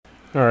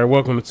All right,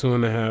 welcome to Two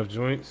and a Half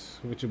Joints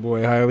with your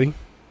boy Hiley.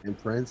 And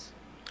Prince.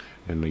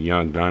 And the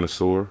young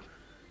dinosaur.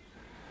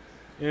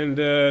 And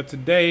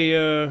today,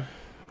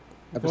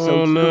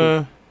 Episode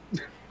on,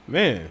 2.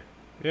 man,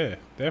 yeah,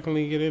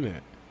 definitely get in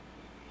that.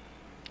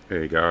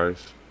 Hey guys,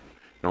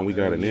 don't we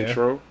got an Yeah.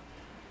 intro?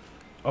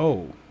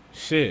 Oh,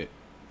 shit.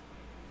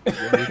 Look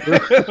at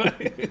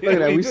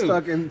that. We do.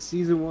 stuck in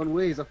season 1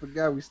 ways. I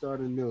forgot we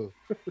started new.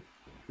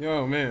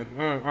 Yo, man.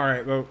 All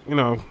right, well,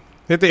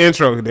 hit the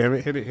intro, damn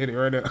it. Hit it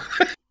right up.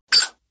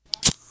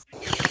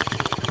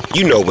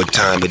 You know what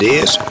time it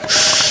is.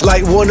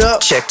 Light one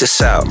up, Check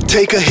this out.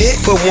 take a hit,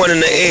 Put one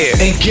in the air.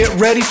 and get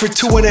ready for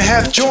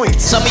 2.5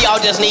 joints. Some of y'all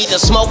just need to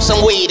smoke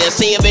some weed and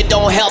see if it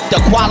don't help the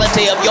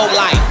quality of your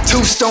life. Two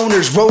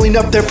stoners rolling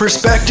up their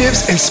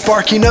perspectives and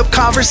sparking up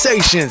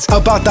conversations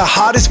about the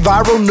hottest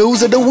viral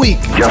news of the week.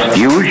 Just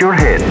use your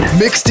head.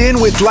 Mixed in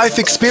with life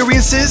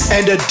experiences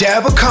and a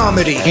dab of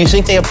comedy. Do you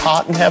think they have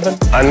pot in heaven?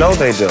 I know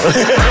they do.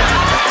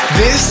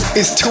 This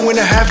is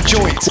 2.5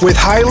 joints with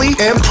Hiley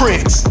and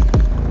Prince.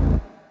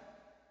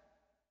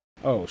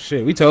 Oh,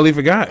 shit, we totally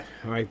forgot.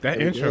 Like, that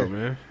We intro,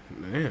 did.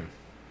 man.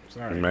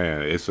 Sorry.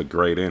 Man, it's a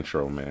great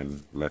intro,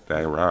 man. Let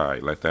that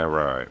ride. Let that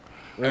ride.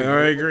 I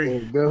agree.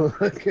 Go.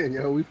 Okay,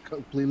 yo, we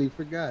completely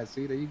forgot.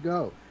 See, there you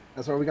go.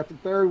 That's why we got the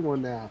third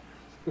one now.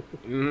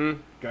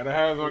 Gotta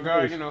have our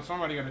guy,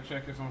 somebody gotta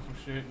check us on some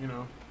shit,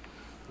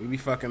 We be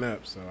fucking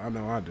up, so I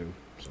know I do.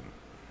 So.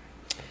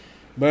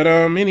 But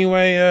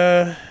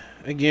anyway,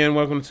 again,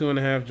 welcome to Two and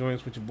a Half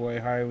Joints with your boy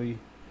Hiley.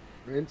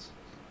 Prince.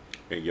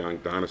 And young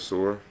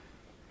dinosaur.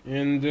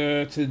 And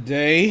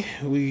today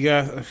we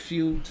got a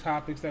few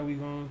topics that we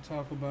gonna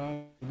talk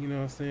about. You know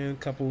what I'm saying? A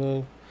couple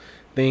little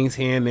things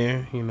here and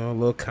there, a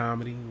little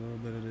comedy, a little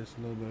bit of this, a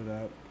little bit of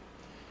that.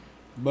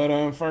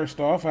 But first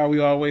off, how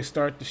we always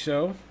start the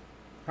show.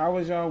 How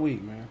was y'all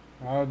week, man?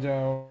 How'd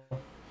y'all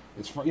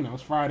it's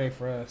it's Friday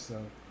for us,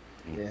 so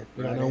Yeah,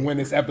 we don't know when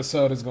this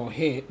episode is gonna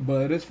hit,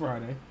 but it's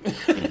Friday.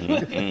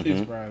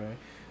 It's Friday.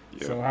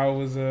 Yeah. So how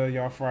was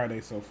y'all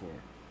Friday so far?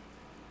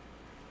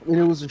 I mean,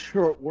 it was a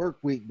short work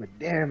week, but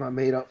damn, I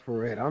made up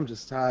for it. I'm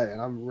just tired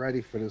and I'm ready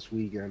for this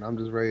weekend. I'm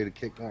just ready to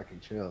kick back and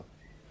chill.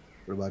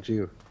 What about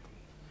you?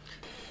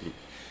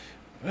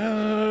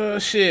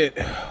 Shit.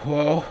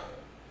 Well,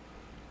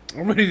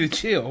 I'm ready to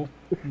chill,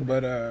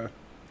 but I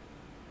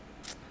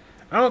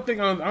don't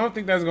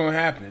think that's gonna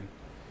happen.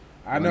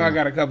 I know I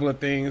got a couple of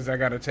things I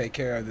got to take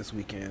care of this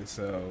weekend,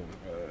 so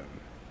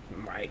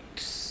like,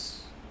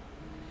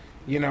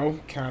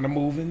 kind of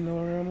moving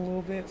around a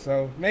little bit.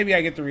 So maybe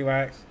I get to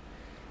relax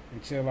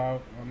and chill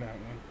out on that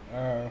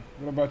one.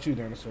 What about you,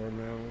 Dinosaur,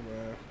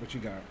 man? What you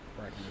got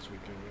cracking this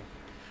weekend,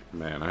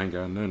 man? Man, I ain't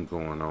got nothing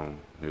going on.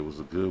 It was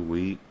a good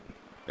week.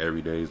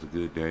 Every day is a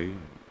good day.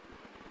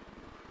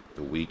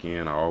 The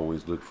weekend I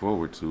always look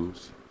forward to.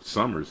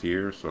 Summer's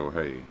here, so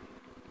hey.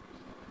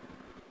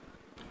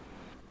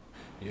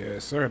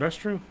 Yes, sir. That's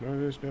true. That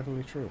is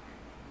definitely true.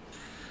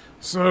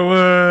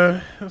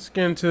 So, let's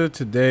get into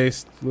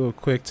today's little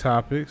quick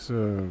topics.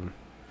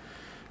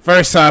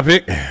 First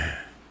topic.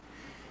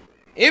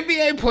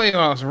 NBA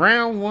playoffs,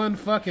 round 1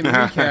 fucking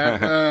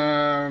recap.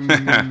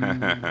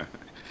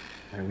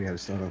 And we got to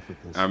start off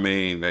with this. I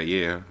mean,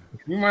 yeah.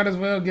 We might as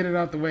well get it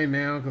out the way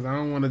now because I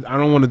don't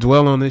want to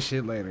dwell on this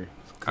shit later.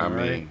 I All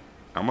right? mean,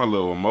 I'm a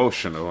little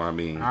emotional. I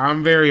mean,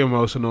 I'm very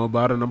emotional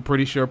about it. I'm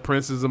pretty sure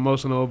Prince is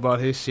emotional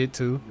about his shit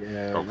too.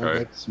 Yeah,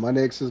 Okay. my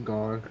Knicks is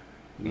gone.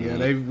 Yeah,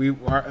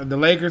 the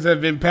Lakers have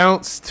been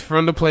bounced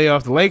from the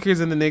playoffs. The Lakers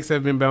and the Knicks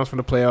have been bounced from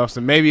the playoffs,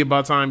 and maybe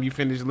about time you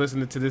finish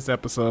listening to this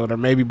episode, or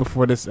maybe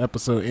before this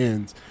episode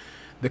ends,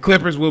 the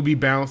Clippers will be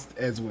bounced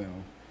as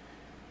well.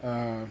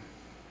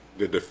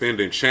 the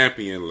defending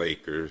champion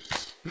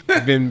Lakers.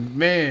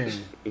 Man.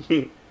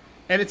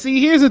 And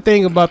see, here's the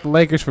thing about the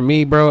Lakers for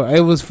me, bro. It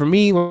was for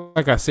me,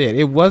 like I said,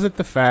 it wasn't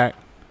the fact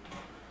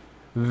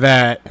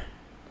that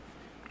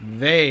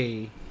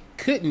they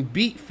couldn't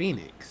beat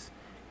Phoenix.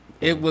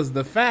 It was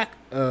the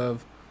fact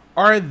of,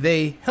 are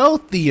they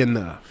healthy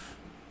enough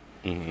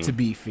to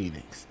beat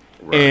Phoenix?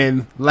 Right.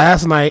 And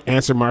last night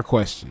answered my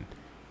question.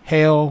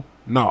 Hell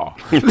no.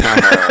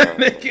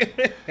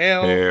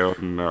 Hell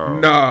no.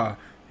 Nah.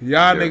 Y'all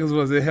Yeah. niggas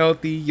wasn't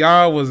healthy.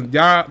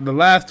 The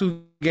last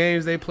 2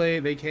 games they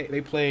played,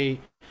 they played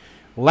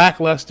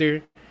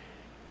lackluster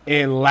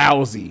and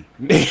lousy.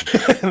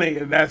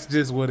 Nigga, that's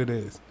just what it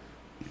is.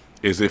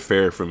 Is it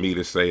fair for me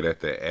to say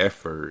that the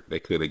effort, they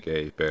could have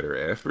gave better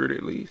effort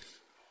at least?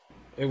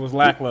 It was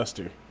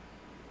lackluster.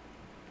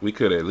 We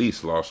could at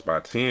least lost by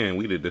 10.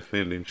 We the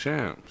defending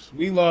champs.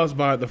 We lost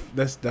by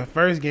that's the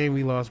first game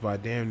we lost by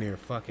damn near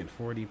fucking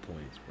 40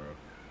 points, bro.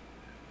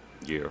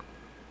 Yeah.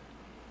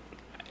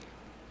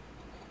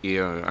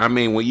 Yeah, I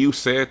mean, when you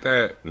said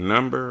that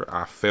number,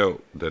 I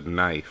felt the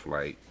knife.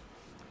 Like,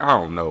 I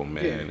don't know,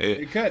 man.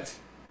 It cuts.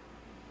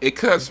 It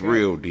cuts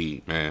real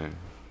deep, man.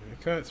 It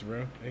cuts,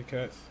 bro. It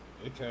cuts.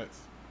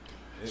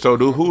 So,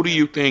 who do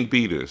you think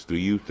beat us? Do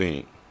you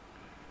think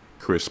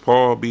Chris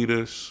Paul beat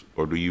us,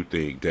 or do you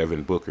think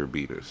Devin Booker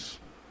beat us?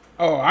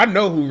 Oh, I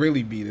know who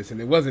really beat us,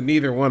 and it wasn't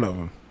neither one of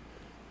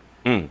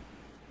them.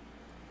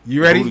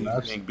 You Who ready? do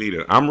you think beat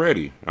it? I'm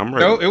ready.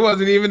 No, it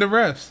wasn't even the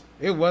refs.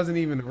 It wasn't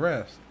even the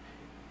refs.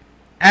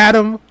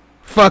 Adam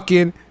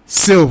fucking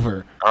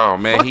Silver. Oh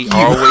man, Fuck he you.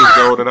 always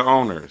go to the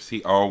owners.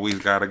 He always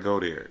gotta go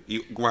there.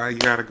 Why you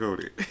gotta go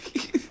there?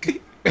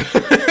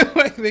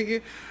 Like,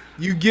 nigga,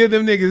 you give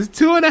them niggas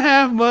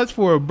 2.5 months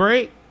for a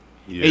break,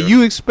 Yeah. and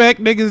you expect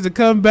niggas to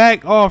come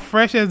back all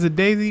fresh as a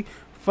daisy.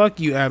 Fuck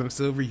you, Adam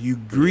Silver. You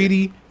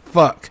greedy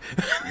fuck.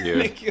 Yeah.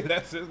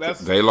 Nigga,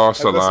 that's They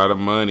lost a lot of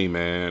money,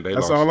 man.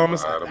 That's all I'm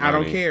saying. I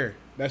don't care.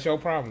 That's your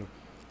problem.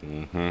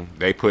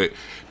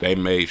 They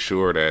made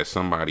sure that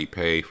somebody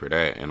paid for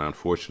that, and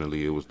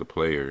unfortunately, it was the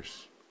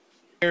players.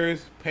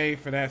 Players paid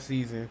for that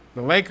season.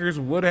 The Lakers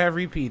would have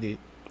repeated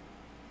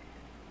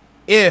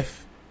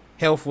if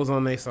health was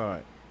on their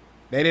side.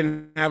 They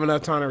didn't have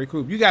enough time to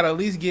recoup. You got to at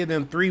least give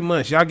them 3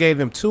 months. Y'all gave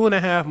them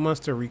 2.5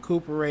 months to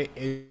recuperate,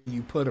 and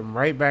you put them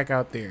right back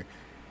out there.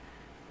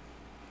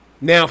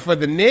 Now, for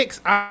the Knicks,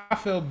 I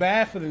feel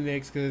bad for the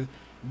Knicks because,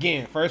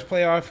 again, first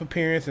playoff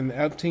appearance in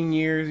 18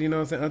 years, you know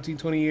what I'm saying,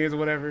 20 years or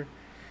whatever.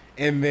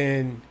 And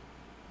then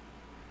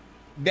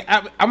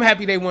I'm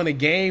happy they won a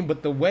game,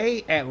 but the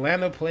way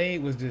Atlanta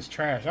played was just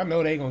trash. I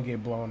know they going to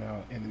get blown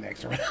out in the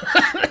next round.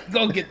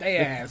 Go get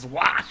their ass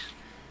washed.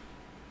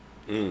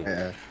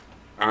 Yeah.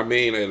 I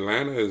mean,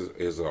 Atlanta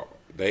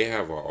they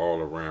have an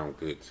all around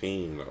good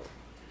team though.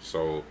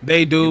 So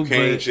They do, you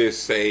can't but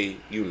just say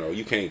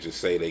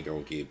they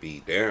gonna get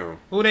beat down.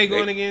 who they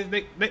going against?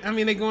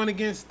 They going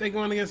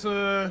against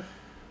who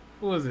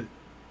was it?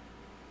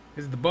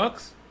 Is it the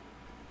Bucks?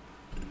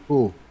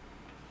 Who?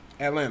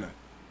 Atlanta.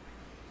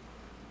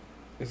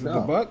 Is it the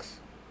No. Bucks?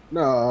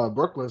 No,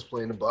 Brooklyn's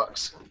playing the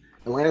Bucks.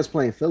 Atlanta's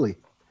playing Philly.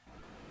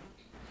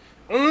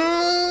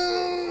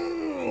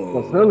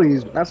 Well,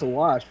 Philly's that's a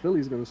wash.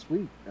 Philly's gonna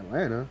sweep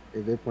Atlanta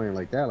if they're playing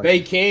like that. They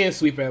can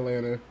sweep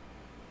Atlanta.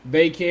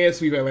 But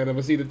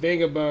see, the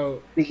thing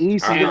about The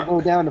East is gonna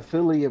go down to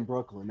Philly and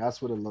Brooklyn.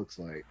 That's what it looks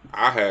like.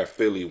 I have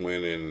Philly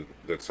winning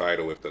the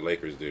title if the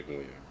Lakers didn't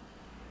win.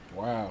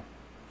 wow.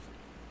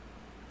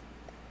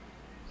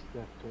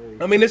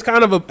 I mean, it's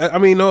kind of a. I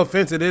mean, no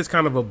offense, it is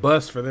kind of a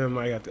bust for them.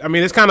 Like, I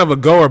mean, it's kind of a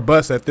go or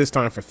bust at this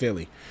time for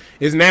Philly.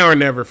 It's now or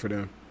never for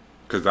them.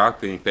 Because I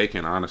think they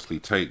can honestly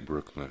take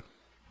Brooklyn.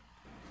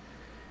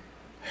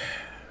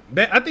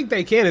 I think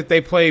they can if they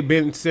play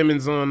Ben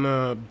Simmons on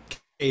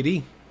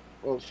KD.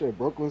 Well, shit,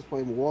 Brooklyn's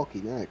playing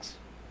Milwaukee next.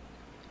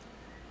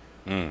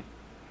 Mm.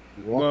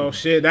 Well,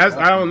 shit,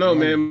 I don't know,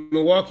 man.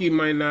 Milwaukee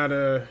might not.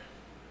 I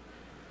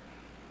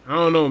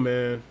don't know,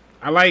 man.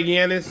 I like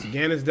Giannis.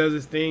 Giannis does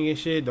his thing and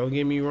shit. Don't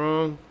get me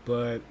wrong,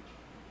 but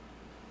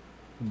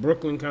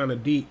Brooklyn kind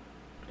of deep,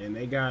 and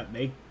they got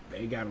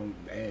them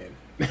bad.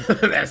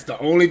 That's the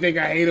only thing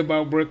I hate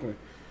about Brooklyn.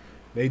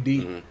 They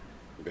deep.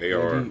 Mm-hmm. They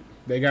are. Deep.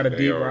 They got a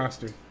deep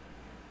roster.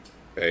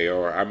 They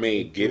are. I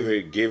mean, give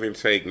and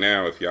take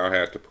now. If y'all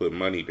have to put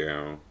money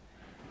down,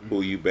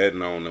 who you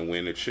betting on to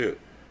win the chip?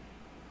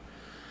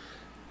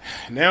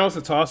 Now it's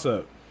a toss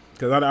up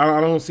because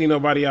I don't see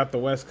nobody out the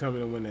West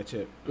coming to win that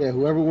chip. Yeah,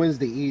 whoever wins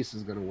the East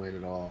is gonna win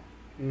it all.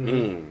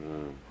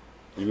 Mm-hmm.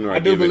 You know, I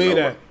do believe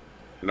that.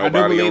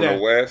 Nobody on that.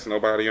 the West.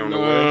 Nobody on the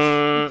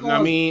West.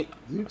 I mean,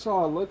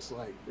 Utah looks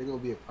like they're gonna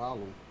be a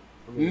problem.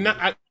 I mean,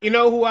 you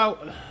know who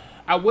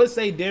I would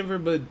say Denver,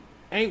 but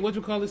ain't what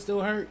you call it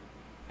still hurt?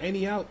 Ain't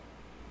he out?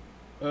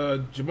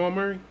 Jamal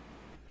Murray.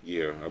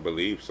 Yeah, I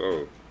believe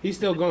so. He's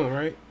still going,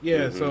 right?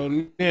 Yeah.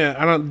 So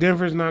yeah,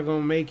 Denver's not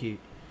gonna make it.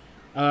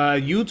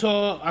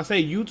 Utah, I say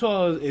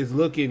Utah is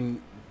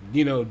looking,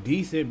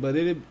 decent, but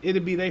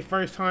it'd be their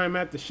first time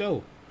at the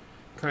show,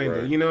 kind of.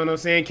 Right. You know what I'm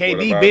saying? What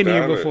KD about been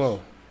here Dallas? before.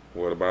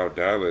 What about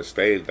Dallas?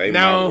 They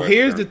Now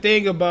here's the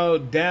thing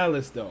about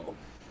Dallas though,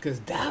 because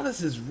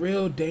Dallas is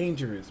real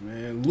dangerous,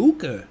 man.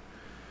 Luka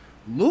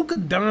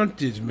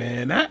Doncic,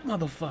 man, that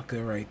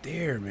motherfucker right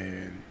there,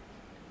 man.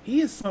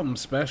 He is something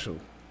special.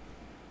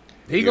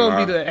 He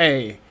gonna be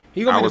the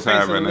He gonna I be was the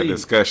face of having the a league.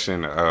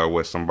 discussion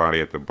with somebody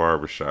at the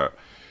barbershop.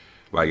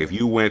 Like if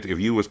you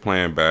was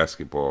playing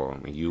basketball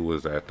and you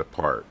was at the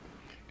park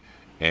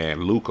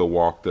and Luka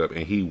walked up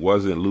and he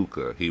wasn't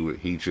Luka, he was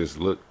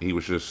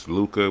just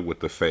Luka with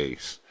the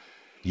face.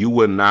 You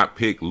would not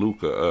pick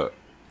Luka up.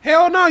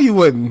 Hell no, you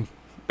wouldn't.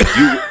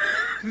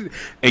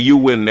 And you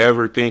would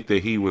never think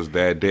that he was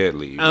that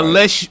deadly.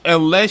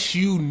 Unless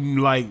you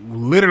like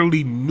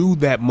literally knew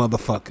that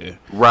motherfucker.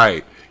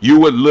 Right. You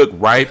would look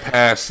right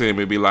past him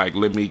and be like,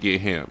 let me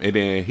get him. And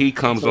then he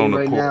comes on the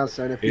right court now,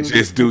 son, and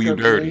just do you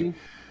dirty.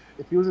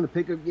 If he was in a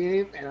pickup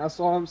game and I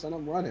saw him, son,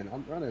 I'm running.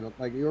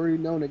 Like, you already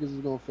know niggas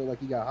is going to feel like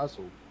he got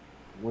hustled.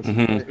 Once he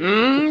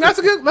That's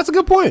a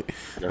good point.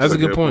 That's a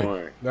good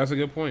point. That's a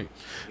good point.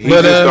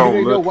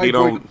 But he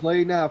don't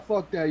play now.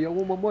 Fuck that. Yo, I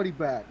want my money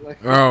back.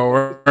 Like,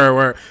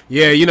 word.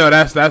 Yeah,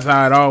 that's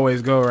how it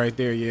always go right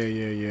there.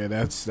 Yeah.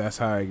 That's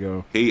how it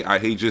go.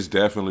 He just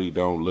definitely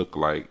don't look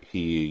like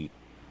he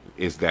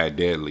is that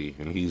deadly,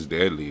 and he's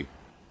deadly.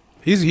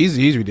 He's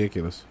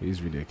ridiculous.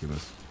 He's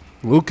ridiculous.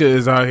 Luka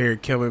is out here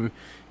killing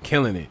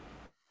it.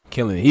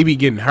 He be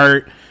getting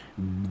hurt.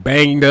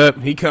 banged up.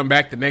 He come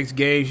back the next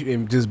game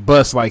and just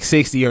bust like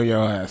 60 on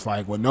your ass,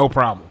 like with no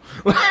problem.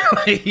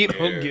 Like, he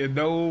don't get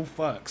no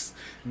fucks.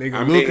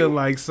 Nigga, Luka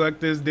like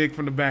sucked his dick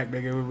from the back.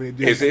 Nigga,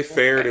 is it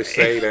fair to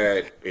say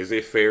that? Is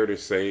it fair to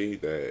say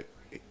that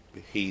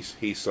he's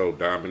so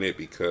dominant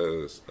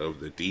because of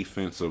the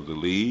defense of the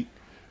league?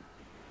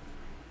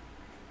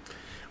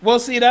 Well,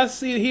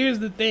 here's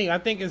the thing. I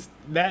think it's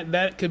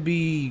that could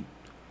be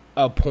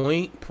a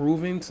point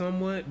proven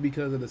somewhat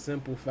because of the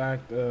simple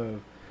fact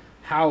of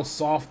how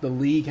soft the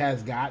league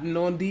has gotten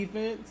on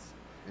defense.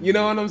 You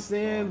know what I'm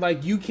saying?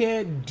 Like, you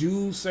can't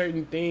do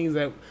certain things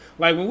that,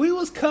 like, when we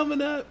was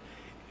coming up,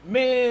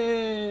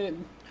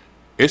 man.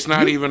 It's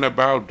not even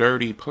about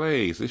dirty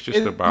plays. It's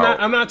just about.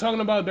 I'm not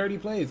talking about dirty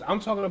plays. I'm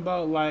talking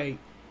about, like,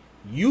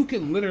 you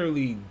could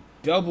literally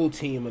double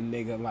team a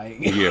nigga.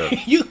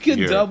 Like, you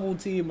could double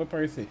team a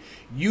person.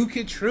 You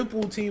could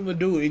triple team a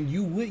dude, and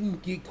you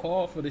wouldn't get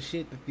called for the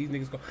shit that these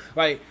niggas call.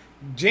 Like,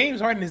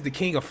 James Harden is the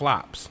king of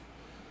flops.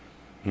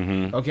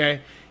 Mm-hmm.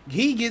 Okay?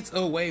 He gets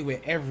away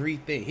with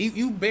everything.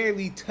 You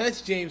barely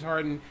touch James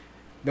Harden,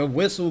 the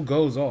whistle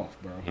goes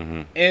off, bro.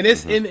 Mm-hmm. And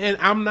it's and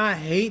I'm not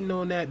hating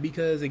on that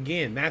because,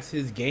 again, that's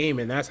his game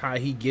and that's how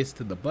he gets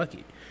to the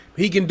bucket.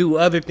 He can do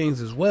other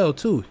things as well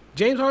too.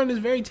 James Harden is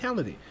very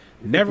talented.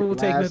 Never will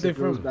take nothing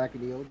from him. Back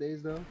in the old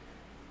days, though,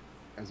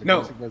 as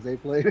aggressive as they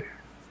played.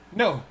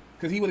 No,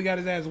 because he would have got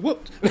his ass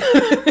whooped.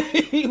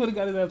 He would have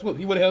got his ass whooped.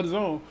 He would have held his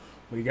own,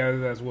 but he got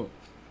his ass whooped.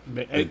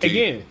 But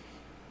again,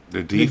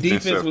 the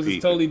defense was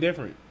just totally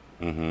different.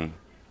 It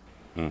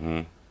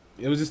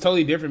was just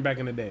totally different back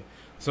in the day.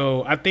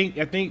 So I think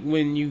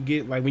when you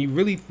get, like, when you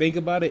really think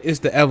about it, it's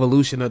the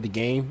evolution of the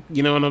game.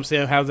 You know what I'm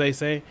saying? How they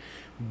say,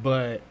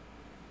 but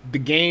the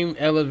game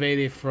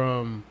elevated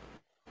from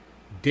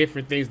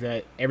different things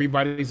that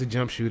everybody's a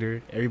jump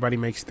shooter. Everybody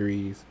makes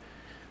threes.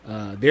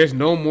 There's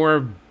no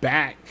more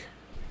back.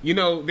 You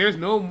know, there's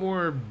no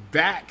more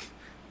back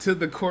to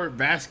the court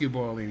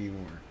basketball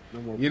anymore.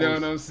 You know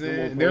what I'm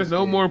saying? There's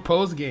no more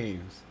post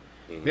games.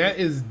 That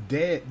is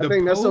dead. I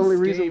think that's the only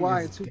reason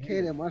why in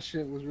 2K that my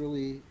shit was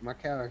really my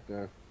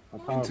character. My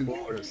power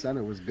forward or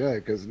center was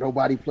good because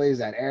nobody plays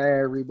that.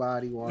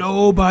 Everybody wants.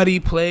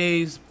 Nobody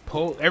plays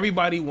post.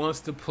 Everybody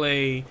wants to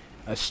play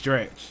a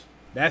stretch.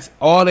 That's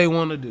all they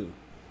want to do.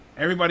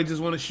 Everybody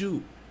just want to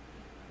shoot.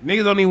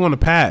 Niggas don't even want to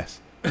pass.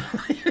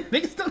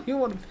 Niggas don't even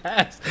want to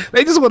pass.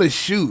 They just want to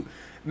shoot.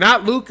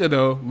 Not Luka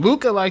though.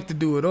 Luka like to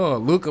do it all.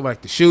 Luka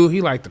like to shoot.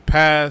 He like to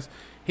pass.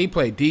 He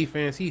played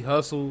defense. He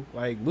hustled.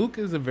 Like,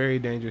 Luka is a very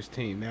dangerous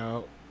team.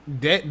 Now,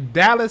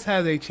 Dallas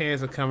has a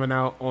chance of coming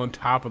out on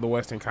top of the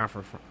Western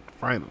Conference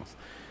Finals.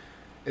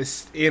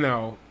 It's, you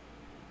know,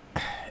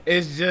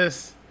 it's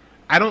just,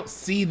 I don't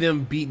see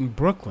them beating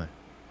Brooklyn.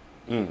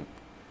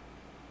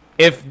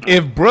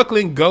 If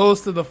Brooklyn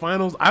goes to the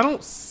finals, I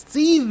don't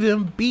see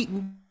them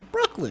beating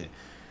Brooklyn.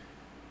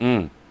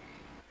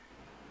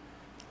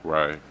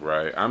 Right.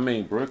 I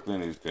mean,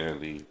 Brooklyn is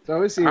deadly.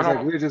 So it seems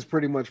like we're just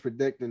pretty much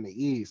predicting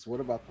the East. What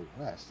about the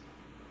West?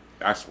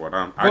 That's what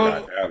I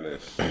got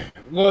Dallas.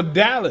 Well,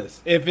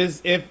 Dallas. If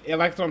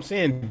like what I'm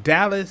saying,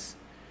 Dallas.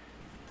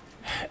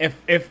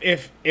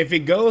 If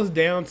it goes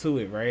down to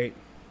it, right?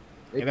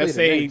 And let's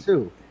say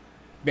too.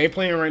 They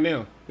playing right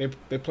now.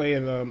 They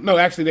playing. No,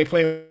 actually, they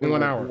playing in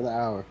 1 hour. Another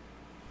hour.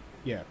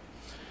 Yeah,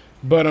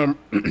 but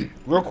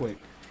real quick,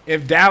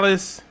 if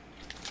Dallas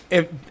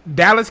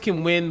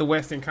can win the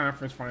Western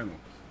Conference Finals,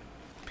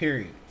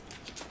 period.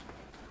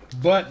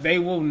 But they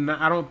will not.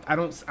 I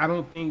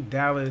don't think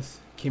Dallas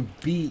can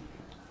beat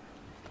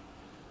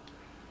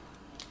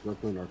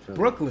Brooklyn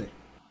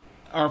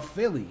or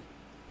Philly,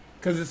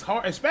 because it's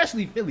hard,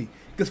 especially Philly,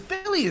 because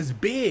Philly is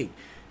big.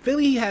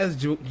 Philly has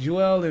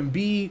Joel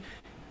Embiid,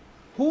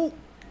 who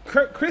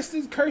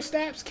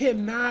Kristaps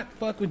cannot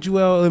fuck with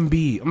Joel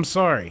Embiid. I'm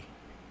sorry.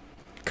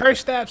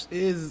 Kristaps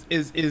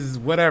is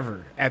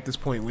whatever at this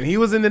point. When he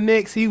was in the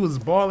Knicks, he was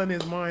balling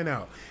his mind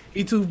out.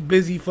 He too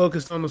busy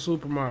focused on the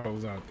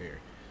supermodels out there.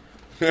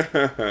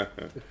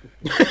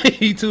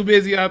 He too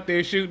busy out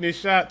there shooting his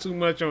shot too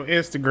much on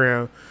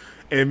Instagram,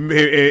 and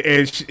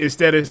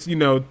instead of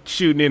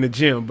shooting in the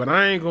gym. But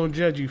I ain't gonna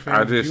judge you,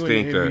 fam. I just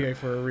think in the NBA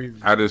for a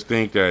reason. I just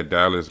think that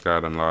Dallas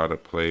got a lot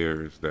of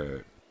players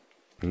that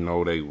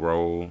know they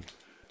role,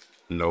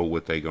 know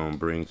what they gonna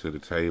bring to the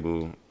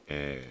table,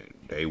 and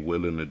they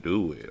willing to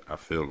do it. I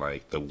feel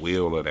like the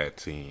will of that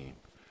team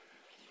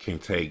can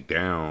take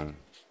down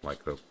like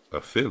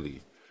a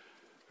Philly,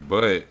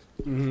 but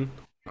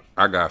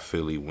I got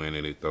Philly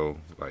winning it though.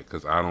 Like,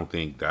 cause I don't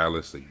think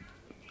Dallas.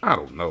 I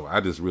don't know.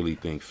 I just really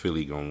think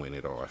Philly gonna win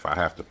it all. If I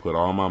have to put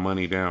all my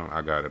money down,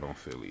 I got it on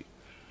Philly.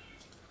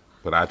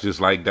 But I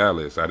just like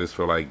Dallas. I just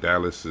feel like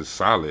Dallas is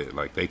solid.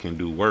 Like, they can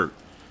do work.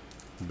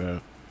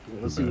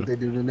 We'll see what they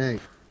do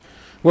tonight.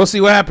 We'll see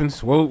what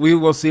happens. We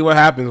will see what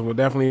happens. We'll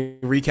definitely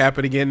recap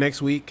it again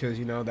next week because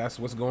that's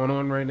what's going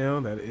on right now.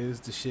 That is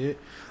the shit.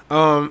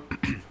 One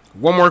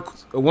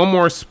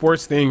more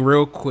sports thing,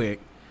 real quick.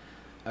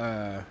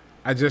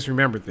 I just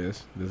remembered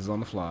this. This is on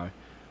the fly.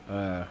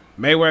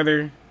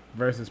 Mayweather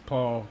versus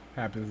Paul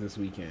happens this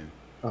weekend.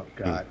 Oh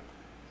God!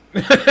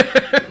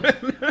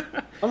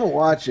 I'm gonna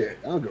watch it.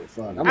 I don't give a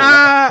fuck.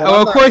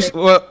 Well, of course.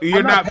 Well,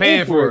 you're not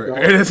paying for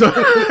it.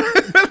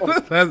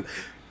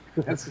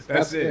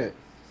 That's it.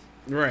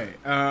 Right.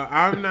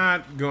 I'm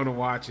not going to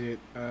watch it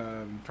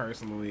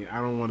personally.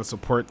 I don't want to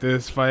support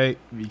this fight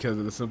because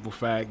of the simple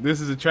fact this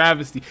is a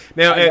travesty.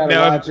 Now, I gotta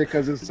watch it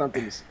because it's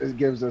something. It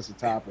gives us a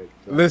topic.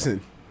 So.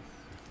 Listen,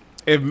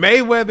 if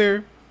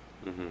Mayweather,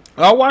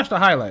 I'll watch the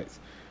highlights.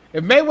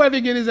 If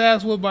Mayweather get his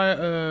ass whooped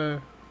by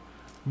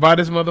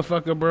this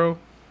motherfucker, bro,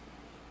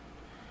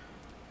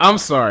 I'm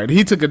sorry.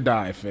 He took a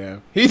dive,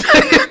 fam.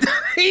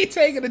 He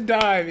taking a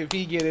dive if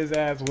he get his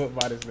ass whooped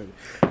by this nigga.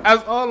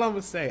 That's all I'm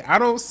gonna say. I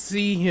don't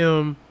see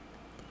him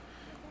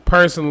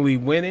personally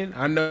winning.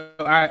 I know.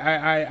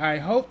 I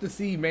hope to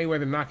see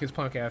Mayweather knock his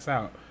punk ass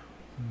out.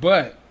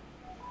 But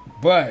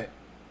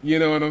you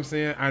know what I'm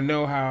saying. I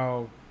know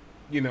how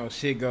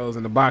shit goes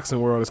in the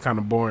boxing world. Is kind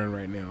of boring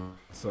right now.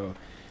 So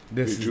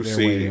this did is you their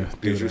way to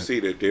did do you that.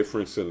 see the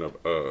difference in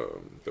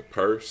the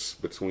purse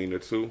between the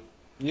two?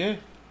 Yeah.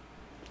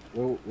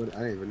 Well, I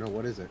didn't even know.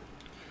 What is it?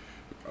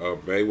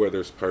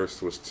 Mayweather's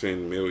purse was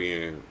 $10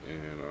 million,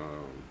 and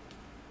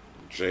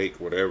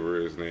Jake, whatever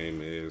his name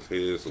is,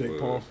 his Jake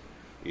was Paul.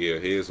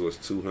 his was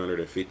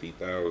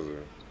 $250,000.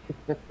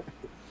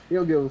 He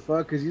don't give a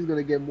fuck because he's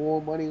gonna get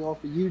more money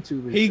off of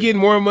YouTube. He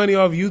getting more money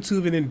off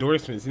YouTube and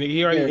endorsements, and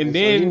he already, and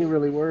then he ain't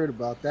really worried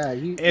about that.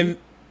 and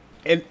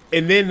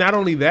then not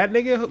only that,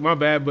 nigga, my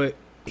bad, but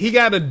he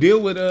got to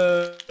deal with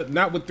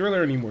not with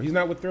Thriller anymore. He's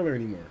not with Thriller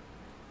anymore.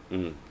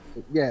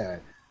 Yeah,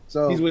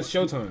 so He's with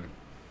Showtime.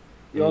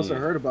 You also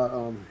heard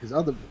about his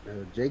other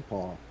Jake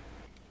Paul.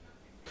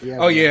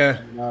 Oh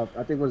yeah,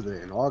 I think was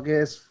it in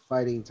August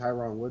fighting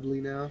Tyron Woodley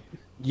now.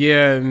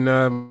 Yeah, and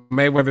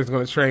Mayweather's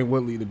gonna train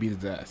Woodley to beat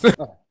his ass.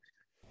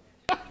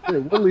 Yeah,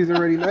 Woodley's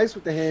already nice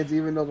with the hands,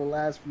 even though the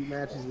last few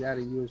matches he had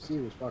in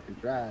UFC was fucking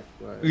trash.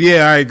 But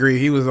yeah, I agree.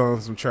 He was on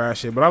some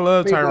trash shit, but I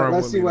love Tyron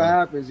let's Woodley. see what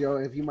happens, yo.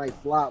 If he might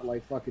flop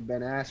like fucking Ben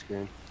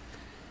Askren.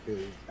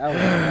 That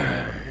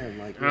was him,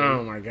 like,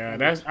 oh my god,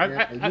 that's I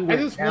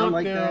just want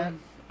like them.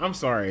 that? I'm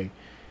sorry.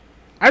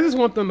 I just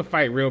want them to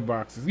fight real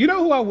boxers. You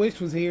know who I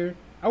wish was here?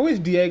 I wish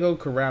Diego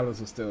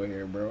Corrales was still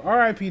here, bro.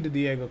 R.I.P. to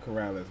Diego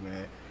Corrales,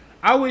 man.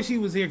 I wish he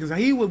was here because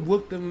he would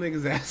whoop them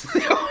niggas' ass.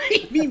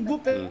 He'd be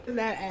whooping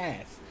that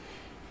ass.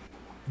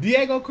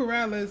 Diego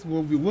Corrales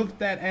will be whooped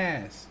that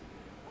ass.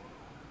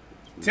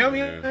 Tell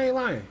me I ain't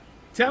lying.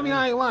 Tell me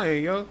I ain't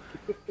lying, yo.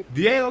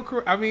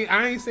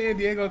 I ain't saying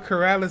Diego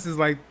Corrales is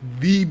like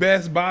the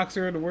best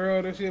boxer in the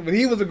world and shit, but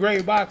he was a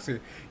great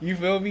boxer. You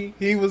feel me?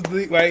 He was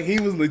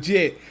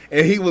legit,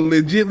 and he would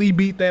legitly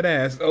beat that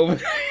ass over.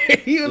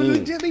 He would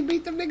legitly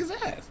beat them niggas'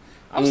 ass.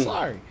 I'm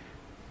sorry.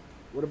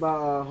 What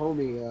about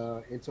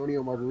homie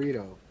Antonio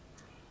Margarito?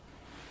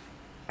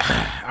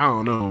 I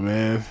don't know,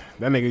 man.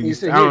 That nigga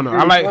He's I don't know.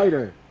 I like.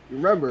 Fighter.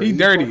 Remember, He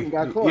dirty.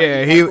 Got caught.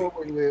 Yeah, he got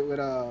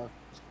caught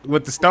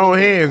with the stone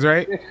hands,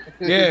 right?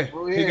 Yeah,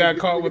 he got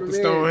caught Look with at the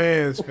him stone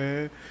hands,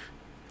 man.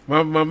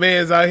 My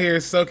man's out here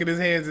soaking his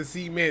hands in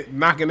cement,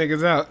 knocking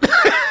niggas out.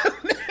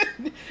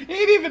 He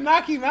didn't even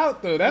knock him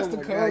out though. That's the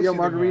cold Yo,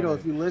 shit Margarito, about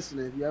if you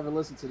listening, if you ever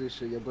listen to this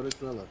shit, yo, go to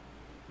Thriller.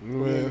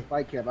 it.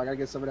 Fight camp. I gotta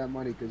get some of that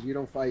money because you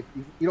don't fight.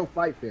 You don't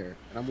fight fair,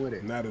 and I'm with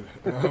it.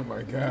 Oh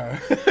my god.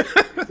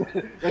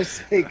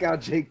 Let's take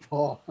out Jake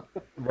Paul.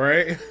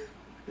 Right?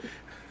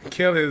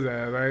 Kill his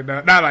ass, right?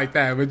 Not like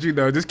that, but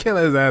just kill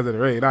his ass in the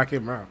ring, knock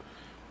him out.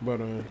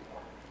 But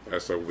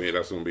That's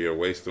gonna be a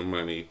waste of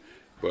money.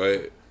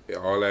 But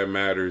all that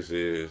matters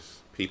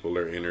is people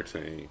are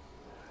entertained.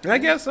 I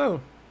guess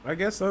so. I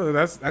guess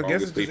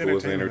it's People just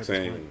was entertainment. At this point.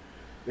 entertained.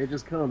 They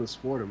just killing the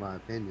sport, in my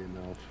opinion,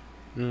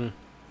 though.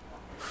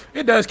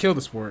 It does kill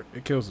the sport.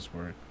 It kills the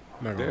sport.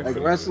 Not gonna lie.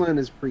 Like wrestling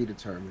is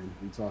predetermined.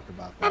 We talked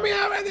about that. I mean,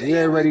 we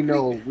already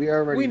know.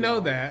 We know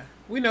that.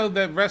 We know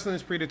that wrestling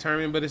is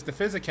predetermined, but it's the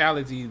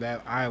physicality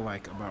that I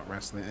like about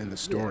wrestling and the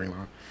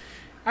storyline.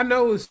 I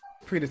know it's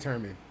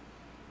predetermined.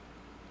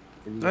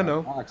 And I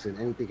know. Boxing,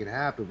 anything can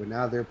happen, but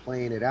now they're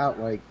playing it out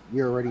like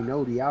you already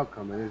know the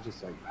outcome, and it's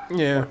just like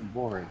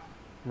boring.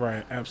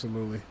 Right,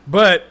 absolutely.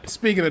 But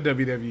speaking of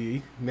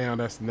WWE, now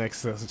that's the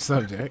next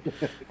subject.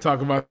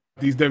 Talk about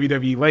these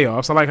WWE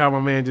layoffs. I like how my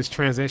man just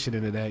transitioned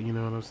into that. You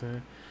know what I'm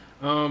saying?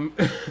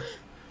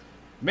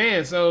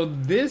 Man, so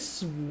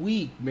this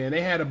week, man,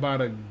 they had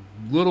about a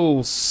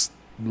little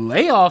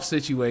layoff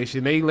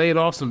situation. They laid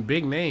off some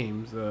big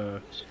names.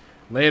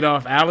 Laid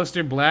off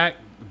Aleister Black,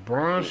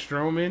 Braun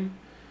Strowman,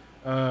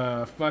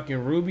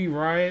 fucking Ruby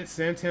Riott,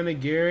 Santana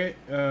Garrett.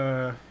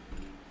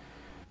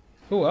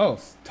 Who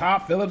else?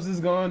 Todd Phillips is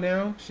gone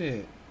now.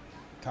 Shit.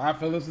 Todd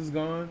Phillips is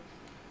gone.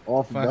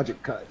 All from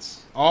budget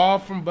cuts. All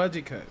from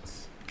budget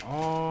cuts.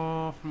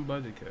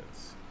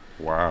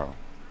 Wow.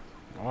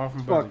 All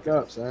from budget Fucked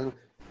up, cuts. son.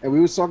 And we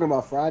was talking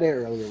about Friday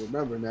earlier.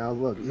 Remember now?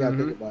 Look, you gotta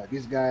think about it.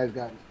 These guys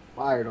got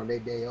fired on their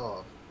day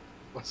off.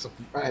 What's some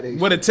Friday?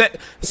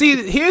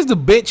 See, here's the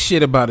bitch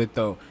shit about it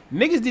though.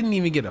 Niggas didn't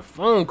even get a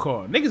phone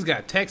call. Niggas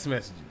got text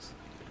messages.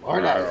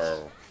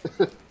 Wow.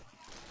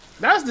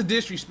 That's the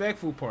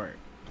disrespectful part.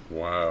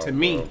 Wow. To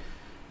me.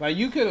 Like,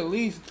 you could at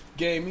least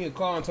gave me a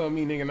call and told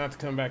me, nigga, not to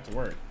come back to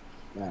work.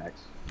 Max.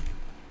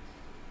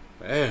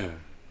 Man.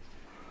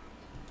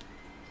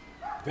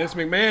 Vince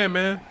McMahon,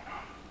 man.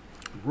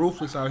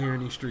 Ruthless out here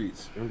in these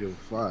streets. Don't give a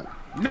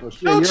fuck. No, Oh,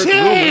 shit, no you heard the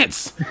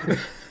chance! rumor.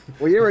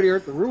 Well, you already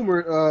heard the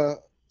rumor.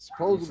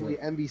 Supposedly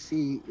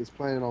NBC is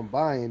planning on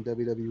buying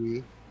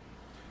WWE.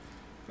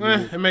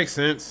 It makes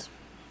sense.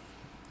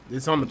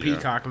 It's on the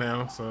Peacock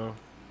now, so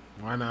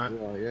why not?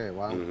 Oh yeah,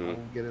 why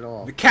don't get it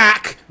all? The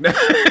cock.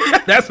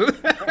 That's what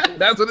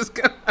it's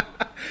called.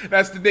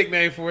 That's the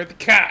nickname for it. The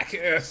cock.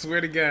 I swear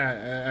to God,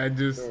 I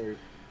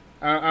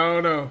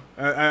don't know.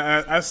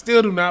 I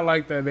still do not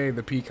like that name,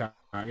 the Peacock.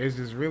 It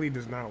just really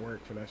does not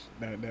work for that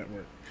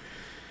network.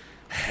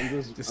 I'm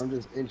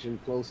just inching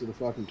closer to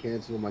fucking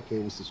canceling my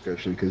cable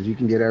subscription because you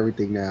can get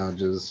everything now.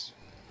 Just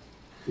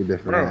with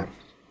different apps.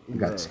 You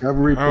got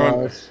Discovery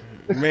Plus.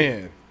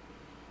 Man,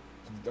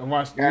 I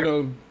watched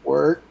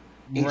Work.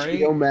 right?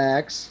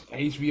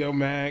 HBO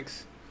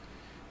Max,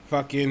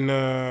 fucking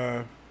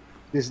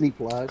Disney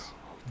Plus,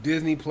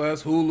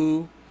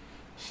 Hulu,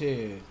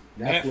 shit,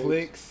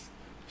 Netflix,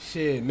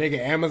 shit, nigga,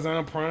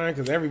 Amazon Prime,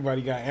 because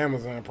everybody got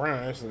Amazon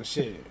Prime, so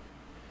shit.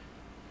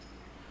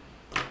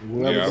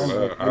 Yeah,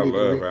 I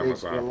love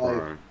Amazon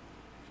Prime.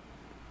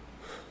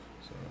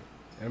 So,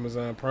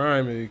 Amazon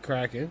Prime is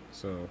cracking,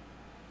 so.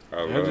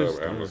 I love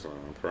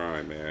Amazon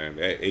Prime, man.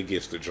 It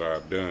gets the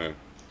job done.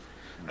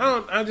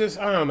 I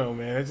don't know,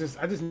 man. I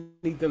just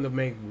need them to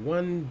make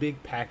one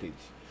big package,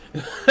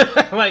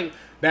 like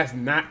that's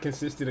not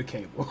consistent of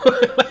cable,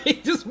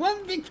 like just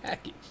one big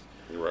package.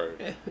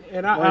 Right.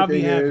 And I'll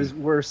be happy.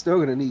 We're still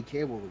gonna need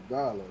cable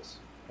regardless.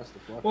 That's the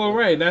fuck. Well,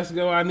 right. That's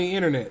go. I need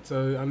internet,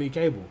 so I need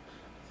cable.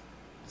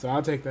 So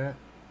I'll take that.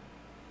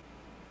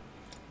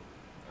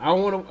 I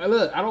don't want to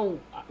look.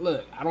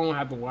 I don't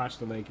have to watch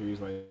the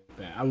Lakers like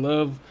that.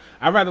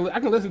 I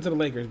can listen to the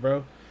Lakers,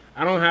 bro.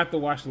 I don't have to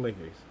watch the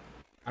Lakers.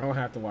 I don't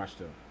have to watch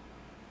them.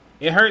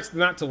 It hurts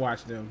not to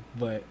watch them,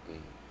 but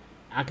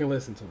I can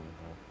listen to them,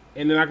 bro.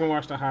 And then I can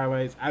watch the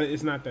highlights.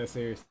 It's not that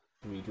serious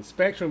to me. The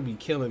Spectrum be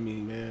killing me,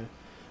 man.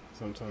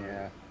 Sometimes.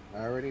 Yeah,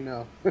 I already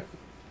know.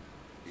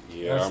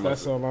 Yeah,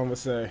 that's all I'm gonna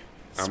say.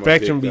 I'm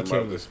Spectrum a be victim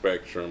killing of the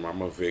Spectrum.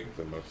 I'm a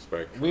victim of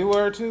Spectrum. We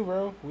were too,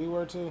 bro. We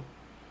were too.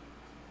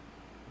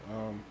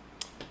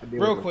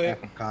 Real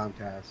quick.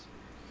 Comcast.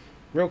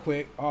 Real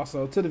quick,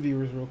 also to the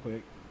viewers, real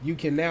quick, you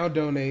can now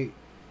donate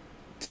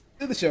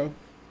to the show.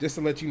 Just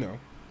to let you know,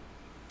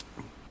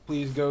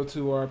 please go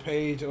to our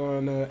page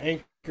on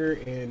Anchor,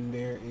 and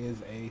there is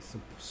a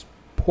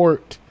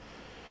support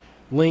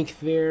link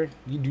there.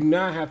 You do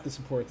not have to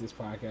support this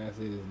podcast;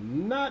 it is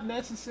not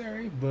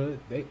necessary, but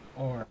they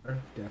are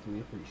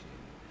definitely appreciated.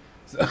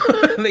 So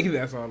I think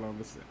that's all I'm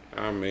gonna say.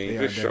 I mean,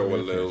 just show a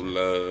little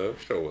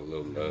love. Show a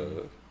little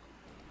love.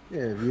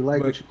 Yeah, if you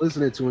like what you're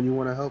listening to and you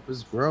want to help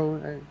us grow,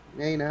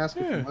 you ain't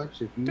asking for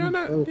much. If you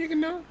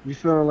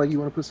feel like you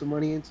want to put some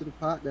money into the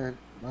pot, then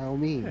by all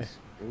means,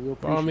 we'll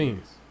by all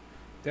means,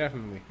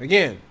 definitely.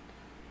 Again,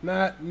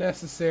 not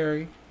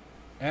necessary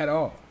at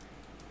all,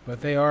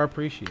 but they are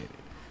appreciated.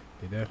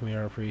 They definitely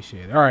are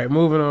appreciated. All right,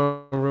 moving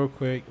on real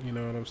quick. You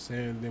know what I'm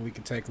saying? Then we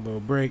can take a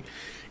little break.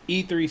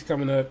 E3's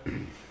coming up,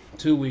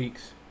 2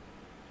 weeks.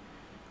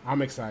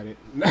 I'm excited.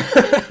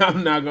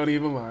 I'm not gonna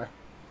even lie.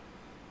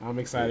 I'm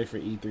excited for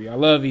E3. I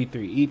love E3.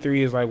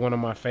 E3 is like one of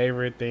my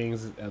favorite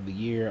things of the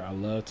year. I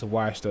love to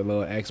watch the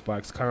little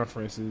Xbox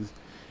conferences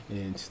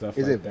and stuff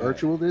like that. Is it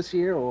virtual this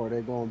year, or are they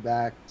going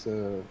back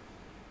to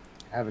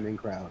having in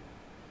crowd?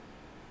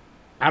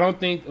 I don't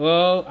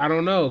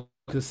know.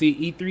 Because,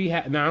 see, E3,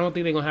 I don't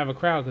think they're going to have a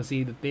crowd. Because,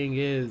 see, the thing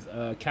is,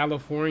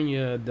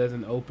 California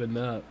doesn't open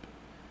up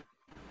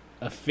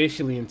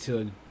officially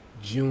until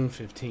June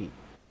 15th.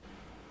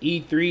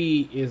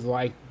 E3 is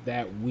like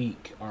that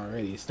week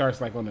already. It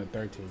starts like on the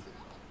 13th.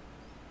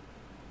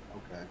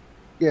 Okay.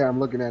 Yeah,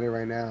 I'm looking at it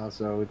right now.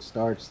 So it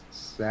starts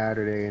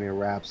Saturday and it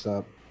wraps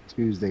up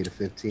Tuesday the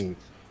 15th.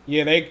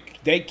 Yeah,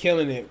 they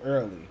killing it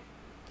early.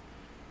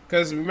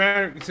 Because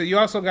remember, so you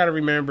also got to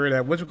remember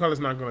that whatchamacallit's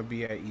not going to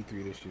be at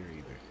E3 this year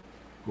either.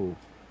 Cool.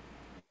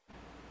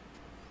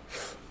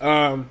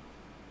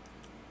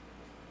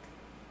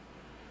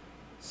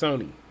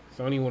 Sony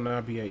will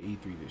not be at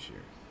E3 this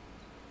year.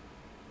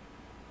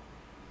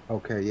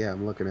 Okay, yeah,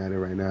 I'm looking at it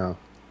right now.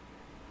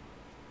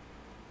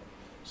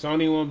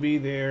 Sony won't be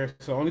there.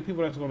 So only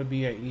people that's going to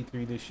be at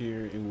E3 this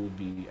year, it will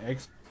be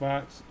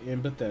Xbox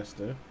and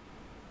Bethesda.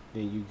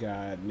 Then you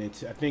got,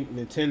 I think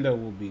Nintendo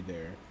will be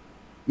there.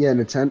 Yeah,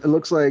 Nintendo. It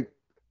looks like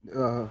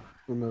from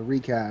the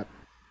recap,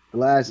 the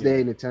last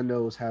day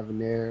Nintendo was having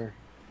their.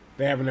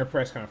 They're having their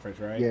press conference,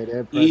 right? Yeah,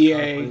 their press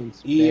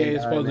conference. EA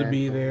is supposed to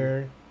be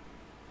there.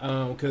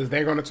 Because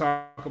they're going to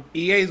talk.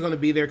 EA is going to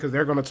be there because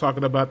they're going to talk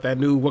about that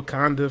new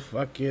Wakanda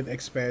fucking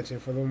expansion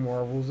for the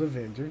Marvel's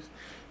Avengers.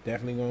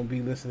 Definitely going to be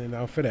listening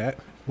out for that.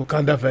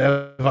 Wakanda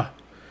forever.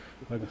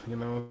 Like, you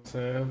know what I'm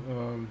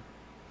saying?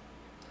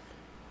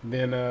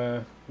 Then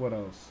what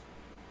else?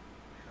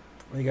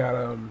 We got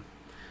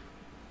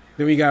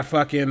Then we got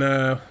fucking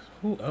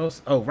who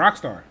else? Oh,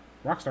 Rockstar.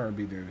 Rockstar will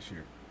be there this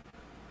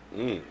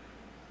year.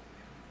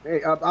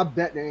 Hey, I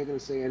bet they ain't gonna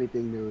say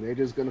anything new. They're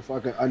just gonna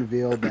fucking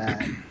unveil that.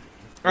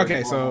 Like,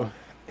 Okay, so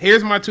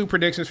here's my 2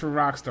 predictions for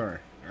Rockstar.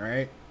 All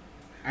right,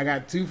 I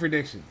got 2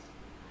 predictions.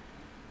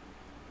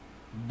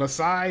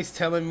 Besides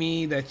telling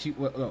me that you,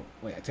 well, oh,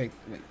 wait, I take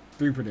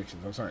 3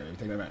 predictions. I'm sorry, let me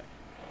take that back.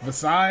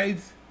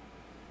 Besides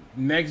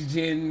next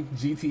gen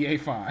GTA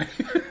 5,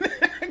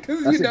 because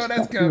you that's know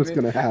that's exactly what's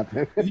coming. gonna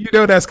happen. You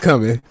know that's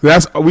coming.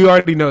 We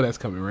already know that's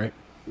coming, right?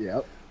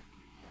 Yep.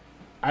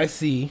 I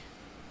see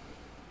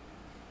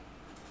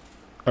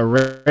a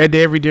Red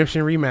Dead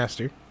Redemption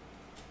remaster.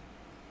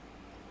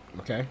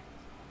 Okay.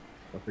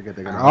 Don't forget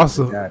they're I gonna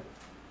also update that.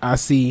 I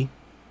see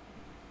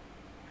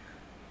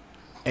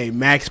a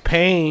Max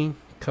Payne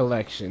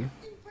collection.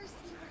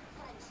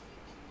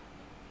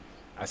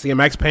 I see a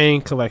Max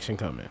Payne collection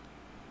coming.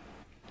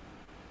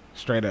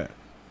 Straight up.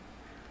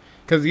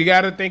 Because you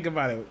got to think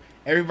about it.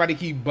 Everybody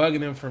keep bugging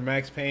them for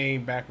Max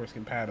Payne backwards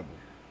compatible.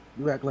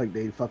 You act like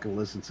they fucking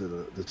listen to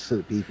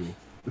the people.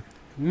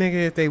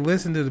 Nigga, if they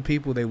listened to the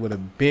people, they would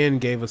have been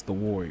gave us the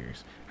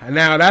Warriors.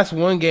 Now, that's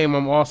one game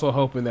I'm also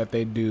hoping that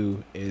they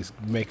do is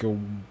make a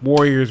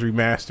Warriors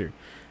remaster.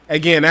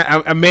 Again,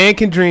 a man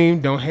can dream.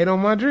 Don't hate on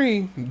my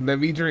dream. Let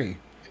me dream.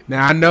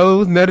 Now, I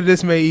know none of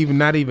this may even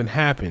not even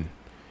happen.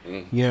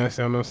 You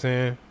understand what I'm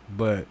saying?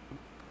 But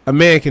a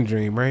man can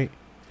dream, right?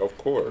 Of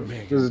course.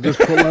 Just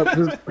pull up,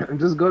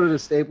 just go to the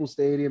Staples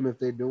Stadium if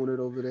they're doing it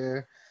over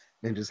there,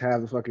 and just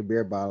have the fucking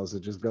beer bottles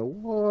and just go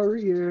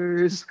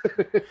Warriors.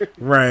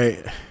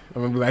 Right.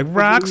 I'm gonna be like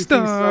Hopefully you see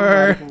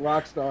somebody Rockstar. from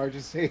Rockstar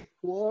just say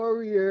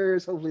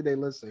Warriors. Hopefully they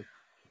listen.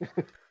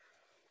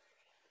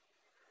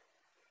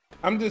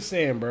 I'm just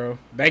saying, bro.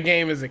 That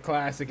game is a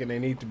classic, and they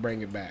need to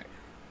bring it back.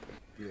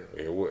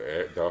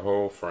 The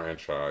whole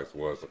franchise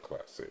was a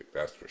classic.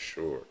 That's for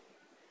sure.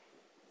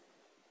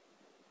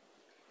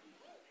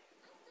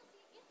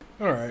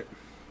 All right.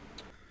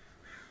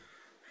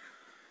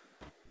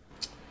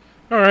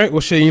 All right. Well,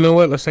 shit. You know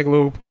what? Let's take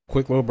a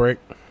quick little break,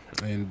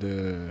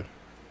 and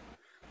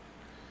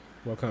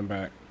we'll come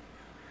back.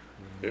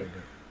 Yeah.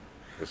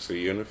 We'll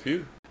see you in a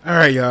few. All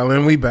right, y'all,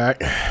 and we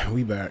back.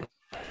 We back.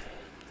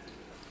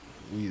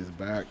 We is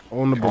back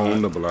on the block.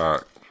 On the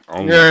block.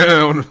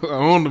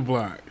 On the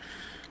block.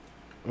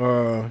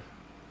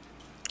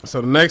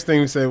 So the next thing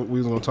we said we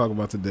was gonna talk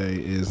about today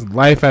is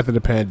life after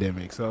the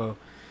pandemic. So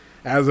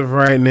as of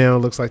right now, it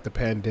looks like the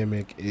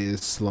pandemic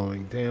is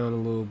slowing down a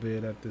little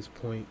bit at this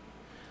point.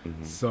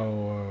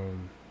 So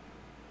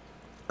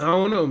I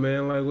don't know,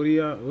 man. Like, what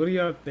do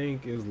y'all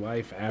think is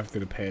life after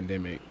the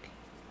pandemic?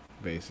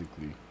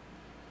 Basically,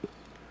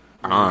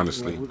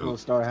 Honestly, we're gonna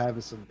start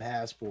having some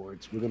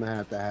passports. We're gonna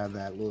have to have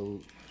that little,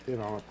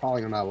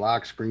 probably on our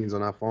lock screens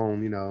on our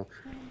phone,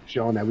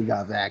 showing that we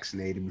got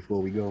vaccinated before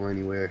we go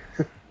anywhere.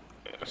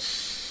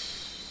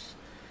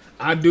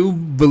 I do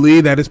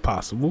believe that is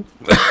possible.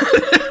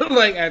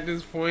 Like, at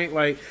this point,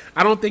 like,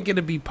 I don't think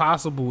it'd be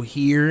possible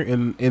here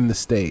in the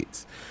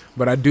States,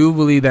 but I do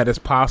believe that it's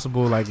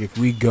possible. Like, if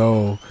we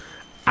go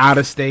out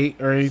of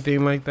state or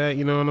anything like that,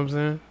 you know what I'm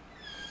saying?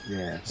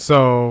 Yeah.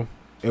 So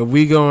if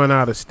we going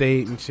out of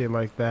state and shit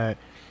like that,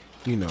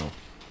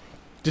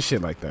 just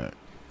shit like that.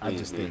 I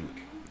just think.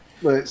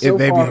 But so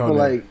they be far, on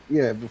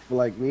that. but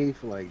for me,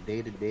 for like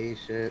day-to-day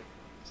shit,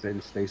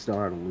 since they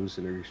started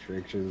loosening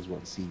restrictions,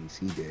 what the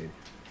CDC did,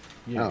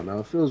 I don't know.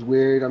 It feels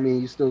weird. I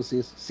mean, you still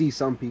see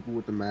some people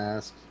with the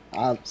masks.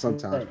 I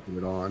sometimes put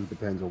it on.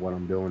 Depends on what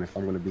I'm doing. If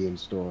I'm going to be in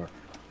store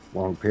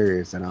long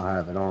periods, then I'll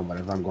have it on.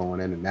 But if I'm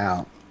going in and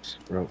out,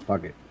 bro,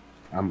 fuck it.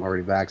 I'm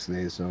already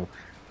vaccinated, so I'm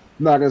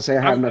not going to say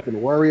I have nothing to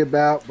worry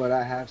about, but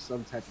I have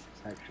some type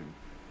of protection.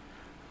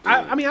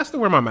 I mean, I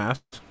still wear my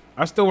mask.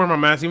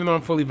 Even though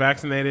I'm fully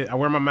vaccinated. I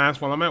wear my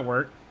mask while I'm at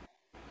work.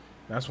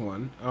 That's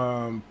one.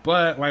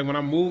 But like when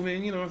I'm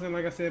moving, you know what I'm saying?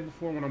 Like I said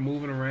before, when I'm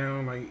moving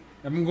around, like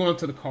if I'm going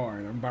to the car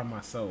and I'm by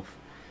myself,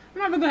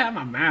 I'm not gonna have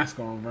my mask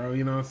on, bro.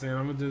 You know what I'm saying?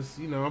 I'm gonna just,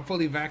 I'm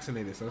fully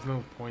vaccinated, so there's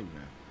no point in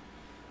that.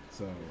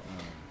 So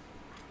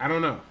I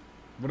don't know.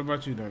 What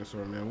about you,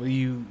 Dinosaur Man? What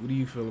do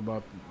you feel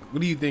about?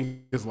 What do you think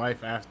is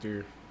life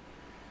after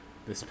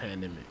this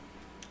pandemic?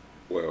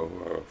 well,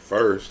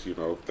 first,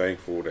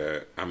 thankful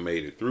that I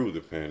made it through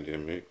the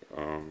pandemic.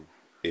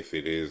 If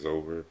it is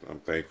over, I'm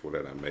thankful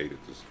that I made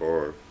it this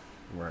far.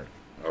 Right.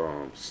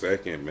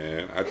 Second,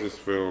 man, I just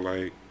feel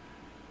like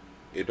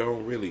it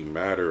don't really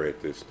matter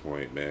at this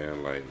point,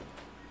 man. Like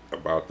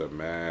about the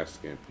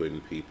mask and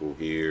putting people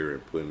here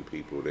and putting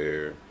people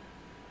there.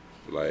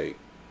 Like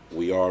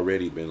we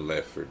already been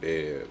left for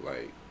dead.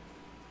 Like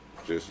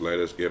just let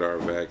us get our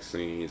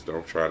vaccines.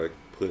 Don't try to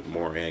put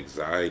more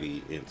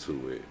anxiety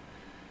into it.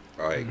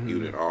 Like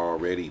you done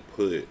already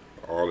put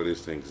all of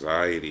this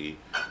anxiety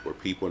where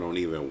people don't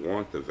even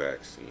want the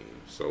vaccine.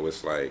 So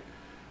it's like,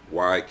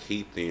 why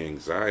keep the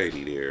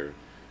anxiety there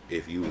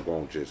if you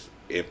won't just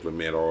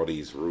implement all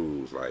these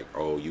rules? Like,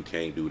 oh, you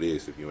can't do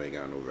this if you ain't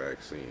got no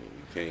vaccine.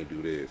 You can't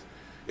do this.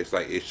 It's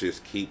like it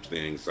just keeps the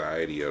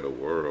anxiety of the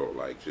world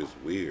like just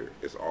weird.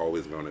 It's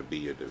always gonna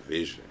be a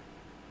division.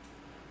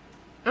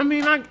 I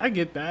mean, I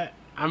get that.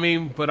 I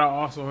mean, but I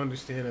also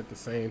understand at the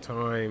same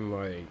time,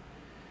 like,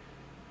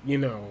 you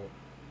know,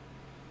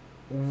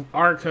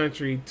 our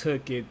country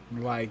took it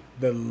like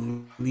the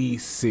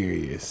least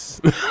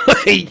serious.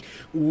 Like,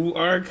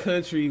 our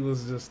country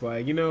was just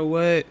like, you know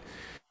what?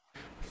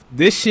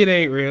 This shit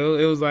ain't real.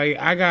 It was like,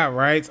 I got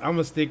rights. I'm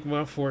gonna stick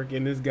my fork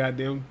in this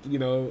goddamn,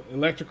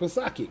 electrical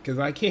socket because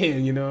I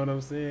can. You know what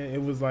I'm saying?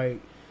 It was like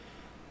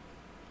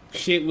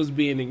shit was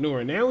being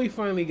ignored. Now we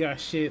finally got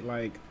shit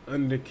like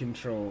under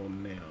control.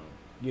 Now,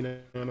 you know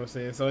what I'm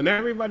saying? So now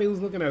everybody was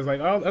looking at us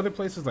like all other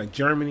places like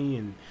Germany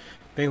and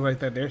things like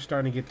that. They're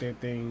starting to get their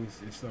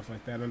things and stuff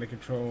like that under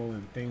control,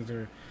 and things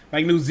are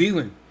like New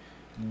Zealand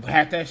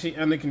had that shit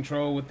under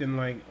control within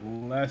like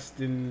less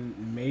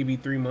than maybe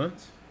 3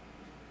 months.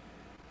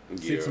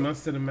 6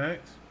 months to the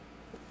max.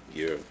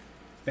 Yeah.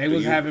 They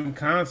was having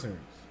concerts,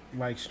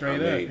 like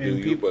straight up. Do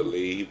you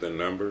believe the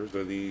numbers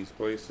of these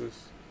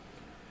places?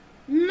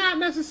 Not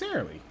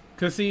necessarily.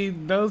 Cause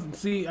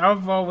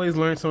I've always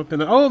learned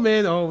something. An old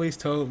man always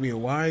told me, a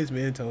wise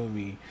man told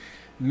me,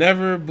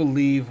 never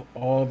believe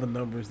all the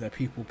numbers that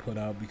people put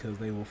out because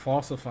they will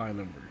falsify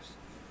numbers.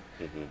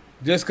 Mm-hmm.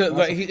 Just cause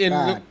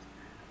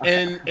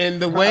and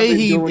the way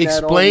he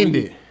explained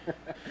it.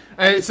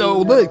 And so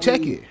look,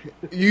 check it.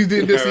 You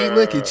did this.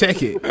 Look it,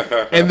 check it.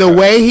 And the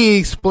way he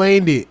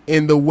explained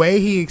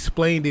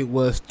it,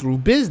 was through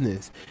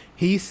business.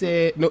 He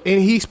said no,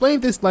 and he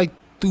explained this like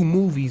through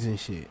movies and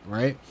shit,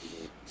 right?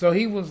 So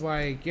he was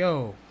like,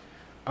 "Yo,"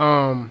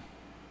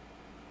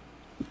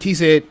 he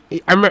said,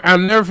 I'll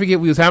never forget.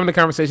 We was having a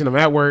conversation. I'm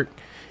at work,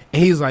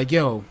 and he's like,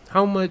 "Yo,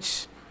 how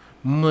much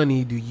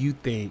money do you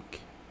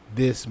think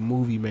this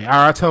movie made?"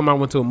 I tell him I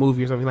went to a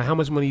movie or something. He's like, "How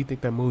much money do you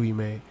think that movie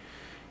made?"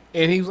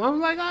 And I was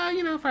like,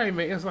 probably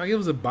made. It's like it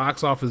was a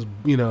box office,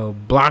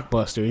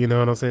 blockbuster. You know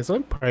what I'm saying? So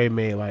it probably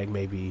made like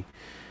maybe,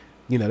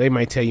 they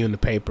might tell you in the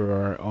paper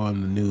or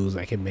on the news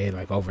like it made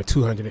like over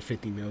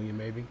 250 million,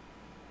 maybe,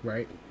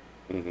 right?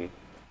 Mm-hmm.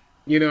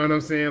 You know what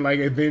I'm saying?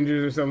 Like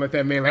Avengers or something like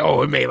that, man. Like,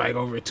 it made like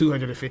over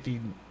 250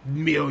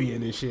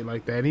 million and shit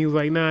like that. And he was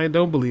like, nah, I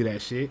don't believe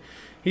that shit.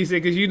 He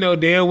said, because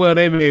damn well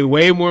they made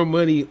way more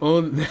money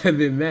on that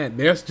than that.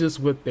 That's just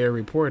what they're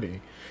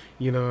reporting.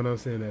 You know what I'm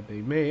saying, that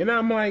they made. And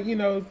I'm like,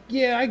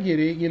 yeah, I get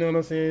it. You know what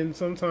I'm saying?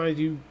 Sometimes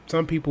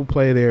some people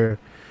play their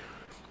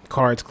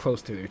cards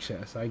close to their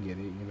chest. I get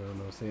it. You know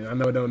what I'm saying? I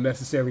know it don't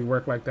necessarily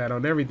work like that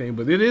on everything,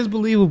 but it is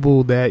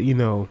believable that,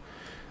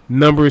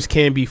 numbers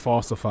can be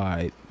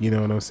falsified. You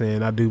know what I'm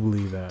saying? I do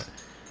believe that.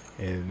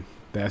 And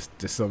that's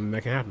just something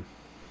that can happen.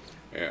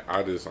 And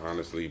I just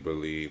honestly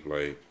believe,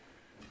 like,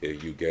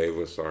 if you gave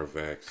us our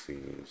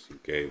vaccines, you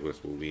gave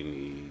us what we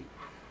need,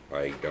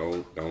 like,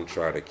 don't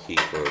try to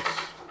keep us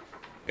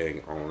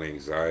on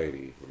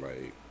anxiety.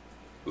 Like,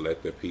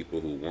 let the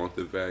people who want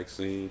the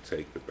vaccine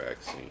take the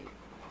vaccine.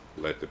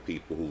 Let the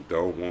people who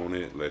don't want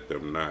it, let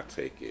them not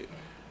take it.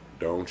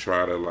 Don't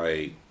try to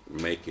like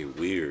make it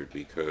weird,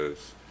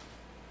 because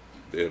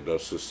the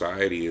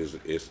society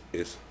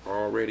is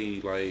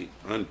already like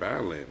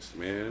unbalanced,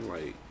 man.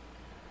 Like,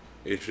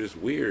 it's just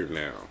weird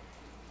now.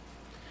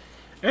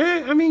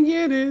 I mean,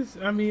 yeah, it is.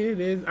 I mean, it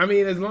is. I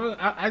mean, as long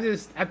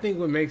I think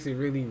what makes it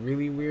really,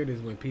 really weird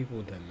is when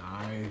people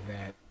deny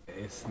that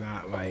it's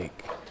not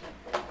like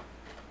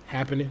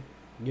happening.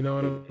 You know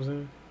what I'm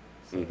saying?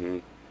 So, mm-hmm.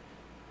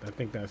 I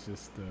think that's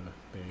just the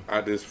thing.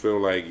 I just feel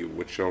like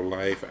with your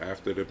life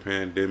after the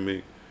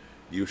pandemic,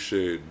 you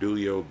should do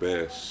your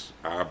best.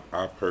 I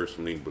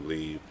personally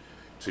believe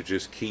to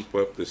just keep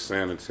up the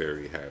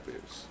sanitary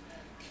habits,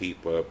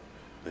 keep up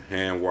the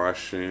hand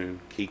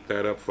washing, keep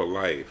that up for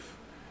life.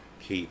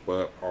 Keep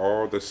up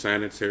all the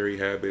sanitary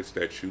habits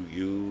that you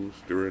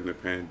used during the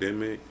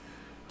pandemic.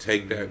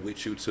 Take that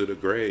with you to the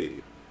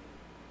grave.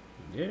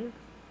 Yeah.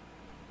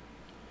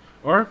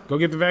 Or go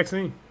get the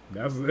vaccine.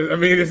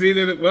 It's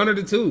either one of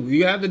the two.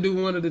 You have to do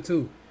one of the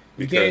two.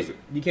 It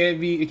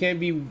can't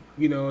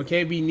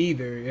be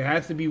neither. It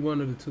has to be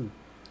one of the two.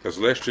 Because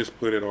let's just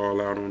put it all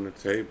out on the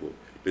table.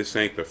 This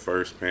ain't the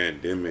first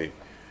pandemic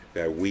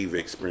that we've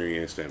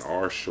experienced in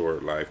our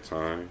short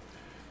lifetime.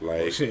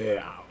 Like,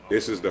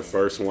 this is the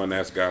first one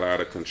that's got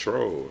out of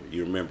control.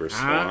 You remember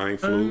swine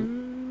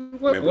flu?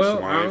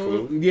 Swine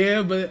flu?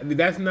 Yeah, but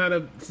that's not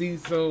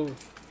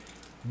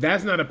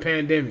that's not a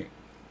pandemic.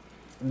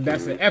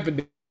 That's an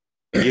epidemic.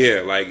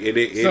 Yeah, like it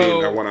didn't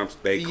know what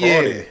they called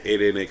it. It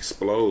didn't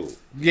explode.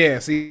 Yeah,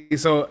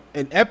 so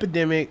an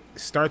epidemic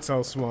starts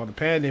out small. The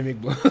pandemic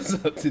blows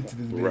up into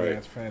this big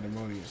ass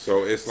pandemonium.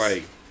 So it's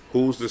like,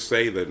 who's to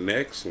say the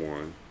next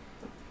one?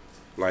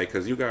 Like,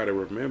 because you got to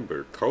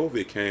remember,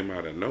 COVID came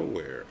out of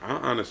nowhere. I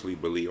honestly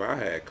believe I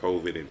had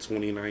COVID in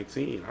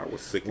 2019. I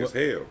was sick as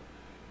hell.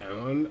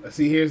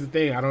 Here's the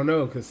thing. I don't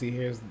know, because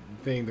here's the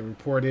thing. The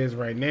report is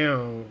right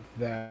now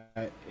that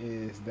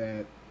it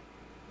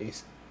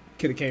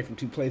could have came from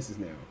two places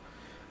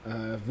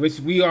now,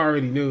 which we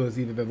already knew is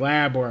either the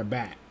lab or a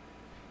bat.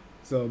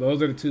 So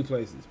those are the two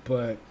places.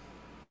 But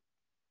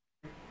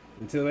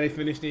until they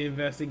finish the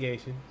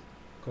investigation,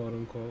 quote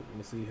unquote,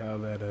 we'll see how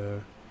that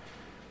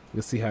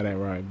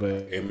ride. But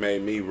it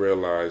made me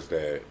realize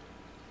that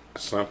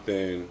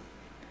something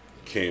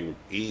can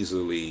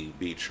easily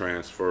be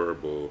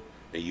transferable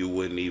and you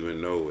wouldn't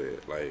even know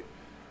it. Like,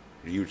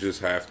 you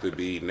just have to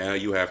be, now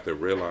you have to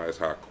realize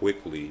how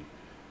quickly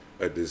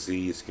a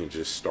disease can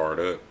just start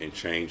up and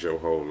change your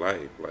whole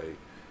life. Like,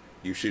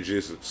 you should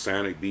just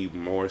be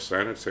more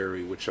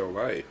sanitary with your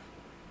life.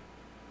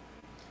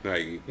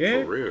 Like,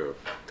 Yeah. for real.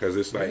 Because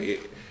it's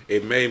like,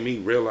 it made me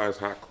realize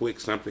how quick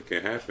something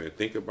can happen.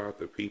 Think about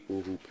the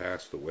people who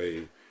passed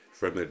away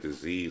from the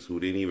disease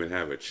who didn't even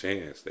have a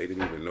chance. They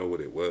didn't even know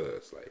what it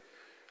was.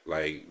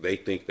 Like they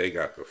think they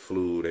got the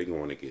flu. They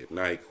going to get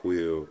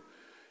NyQuil.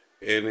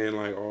 And then,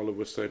 like, all of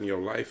a sudden your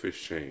life has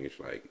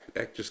changed. Like,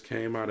 that just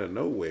came out of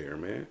nowhere,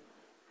 man.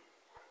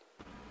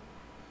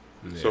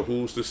 Yeah. So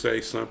who's to say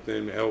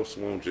something else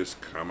won't just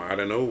come out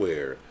of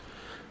nowhere?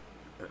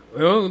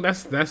 Well,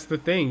 that's the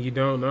thing. You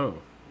don't know,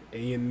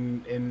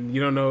 and you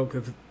don't know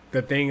because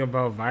the thing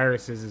about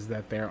viruses is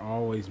that they're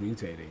always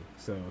mutating.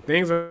 So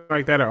things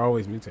like that are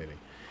always mutating.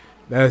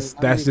 That's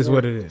just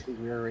what it is.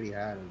 We already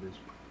had of this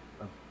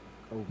of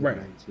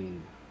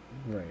COVID-19.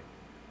 Right.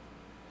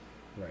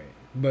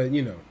 But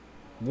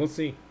we'll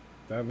see.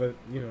 But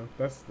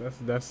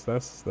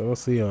that's we'll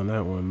see on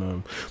that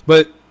one.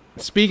 But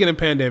speaking of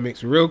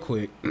pandemics, real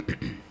quick.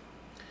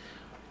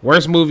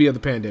 Worst movie of the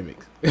pandemic.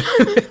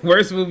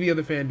 Worst movie of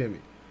the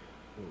pandemic.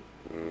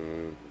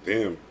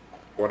 Damn.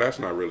 Well, that's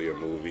not really a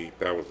movie.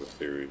 That was a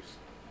series.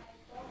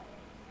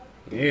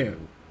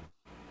 Damn.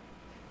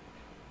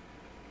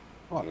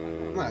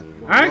 I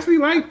actually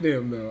liked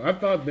them though. I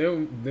thought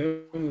them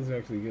was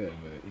actually good,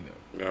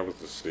 but That was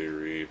a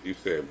series. You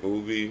said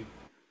movie.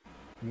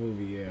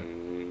 Movie, yeah.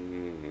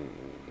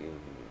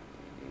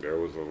 There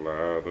was a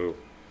lot of.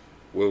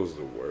 What was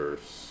the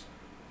worst?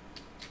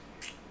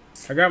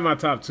 I got my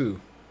top two.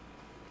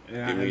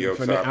 Give me your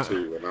top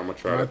two, and I'm gonna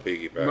try to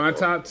piggyback.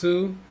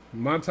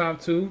 My top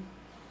two.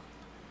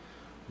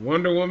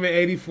 Wonder Woman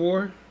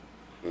 84.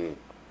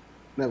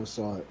 Never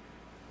saw it.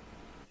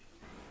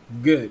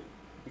 Good.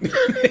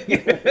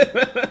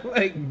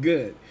 Like,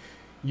 good.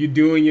 You're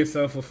doing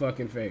yourself a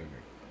fucking favor.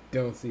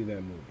 Don't see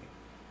that movie.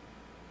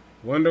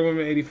 Wonder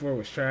Woman 84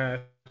 was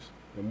trash.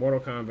 And Mortal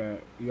Kombat,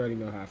 you already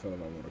know how I feel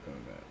about Mortal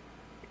Kombat.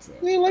 So.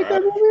 You ain't like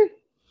that movie?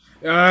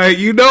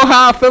 You know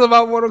how I feel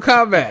about Mortal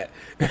Kombat.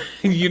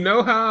 You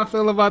know how I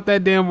feel about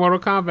that damn Mortal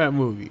Kombat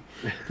movie.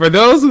 For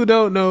those who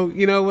don't know,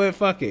 you know what?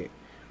 Fuck it.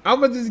 I'm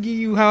going to just give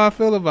you how I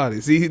feel about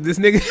it. See, this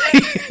nigga,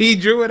 he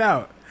drew it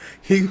out.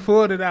 He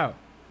pulled it out.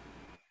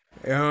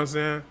 You know what I'm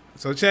saying?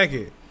 So check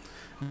it.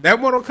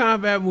 That Mortal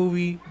Kombat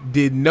movie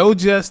did no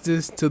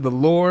justice to the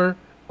lore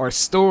or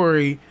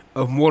story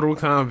of Mortal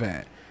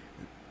Kombat.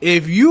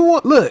 If you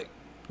want, look,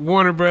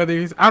 Warner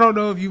Brothers, I don't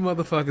know if you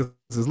motherfuckers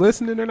is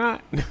listening or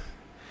not.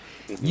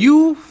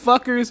 You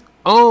fuckers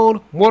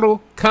own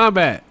Mortal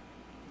Kombat.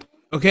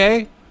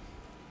 Okay?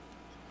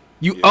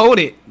 You own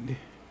it.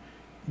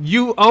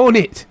 You own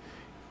it.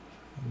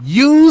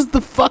 Use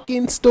the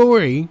fucking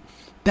story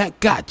that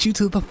got you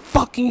to the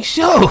fucking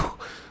show.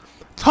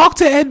 Talk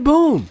to Ed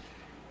Boon.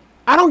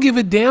 I don't give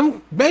a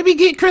damn. Maybe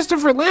get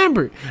Christopher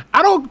Lambert.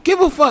 I don't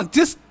give a fuck.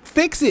 Just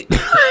fix it.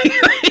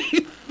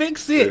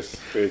 Fix it. Just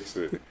fix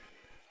it.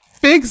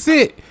 Fix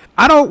it.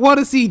 I don't want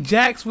to see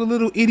Jax with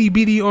little itty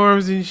bitty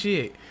arms and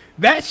shit.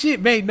 That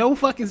shit made no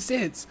fucking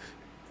sense.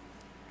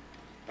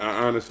 I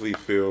honestly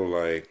feel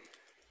like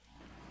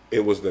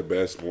it was the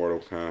best Mortal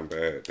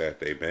Kombat that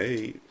they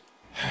made.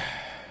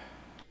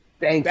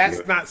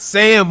 That's not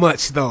saying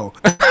much though.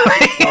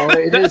 Oh,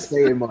 it is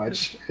saying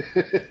much.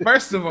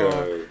 First of all,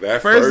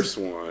 that first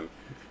one,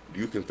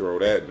 you can throw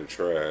that in the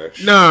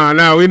trash. No,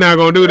 we're not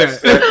gonna do that.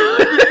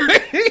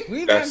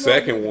 That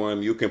second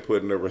one you can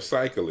put in the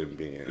recycling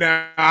bin.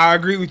 Now, I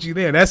agree with you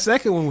there. That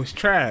second one was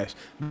trash.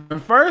 The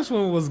first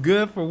one was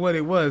good for what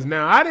it was.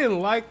 Now, I didn't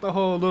like the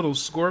whole little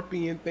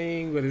scorpion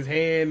thing with his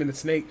hand and the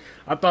snake.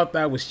 I thought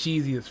that was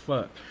cheesy as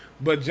fuck.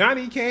 But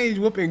Johnny Cage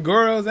whooping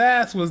Goro's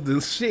ass was the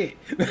shit.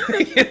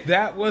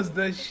 That was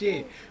the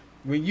shit.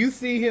 When you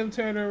see him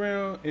turn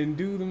around and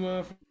do the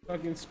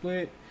motherfucking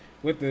split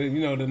with the,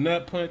 the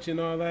nut punch and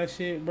all that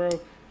shit, bro,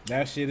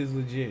 that shit is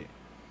legit.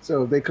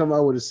 So if they come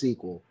out with a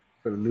sequel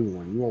for the new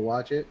one, you want to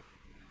watch it?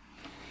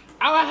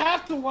 I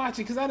have to watch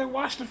it because I didn't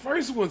watch the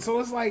first one. So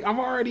it's like I'm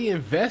already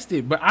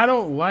invested. But I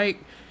don't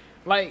like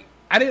I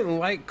didn't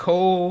like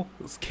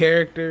Cole's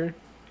character.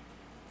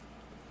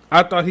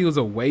 I thought he was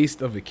a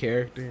waste of a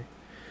character.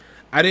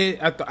 I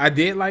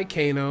did like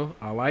Kano.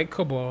 I like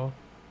Cabal.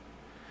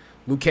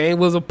 Liu Kang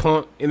was a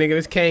punk in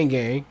this Kang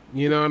gang.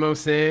 You know what I'm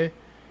saying?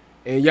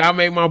 And y'all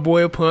make my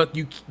boy a punk.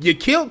 You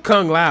killed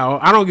Kung Lao.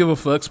 I don't give a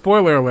fuck.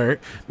 Spoiler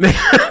alert.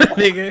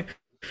 Nigga.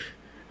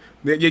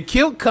 You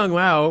killed Kung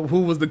Lao,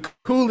 who was the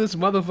coolest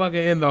motherfucker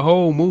in the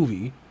whole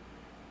movie.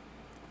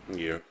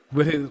 Yeah.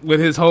 With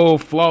his whole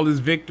flawless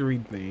victory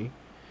thing.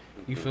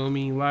 You feel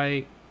me?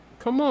 Like,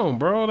 come on,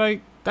 bro.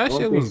 Like, that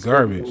shit was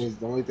garbage.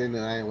 The only thing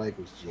that I didn't like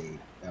was Jade.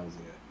 That was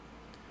it.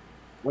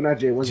 Well, not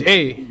Jade.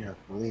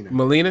 Jade.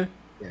 Melina?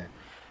 Yeah.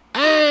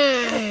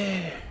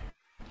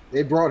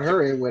 They brought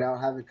her in without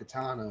having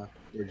Katana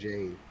or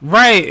Jade.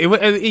 Right.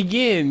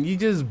 Again, you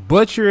just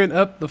butchering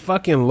up the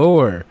fucking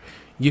lore.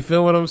 You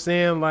feel what I'm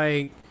saying?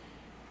 Like,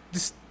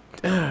 just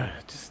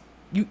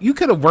you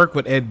could have worked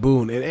with Ed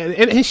Boon,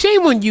 and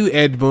shame on you,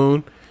 Ed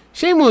Boon.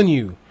 Shame on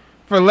you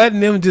for letting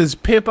them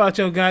just pimp out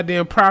your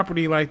goddamn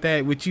property like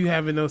that with you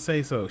having no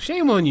say so.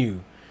 Shame on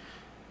you.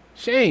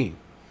 Shame,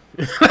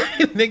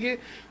 nigga.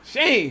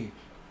 Shame.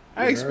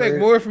 I expect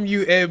more from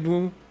you, Ed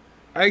Boon.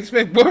 I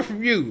expect more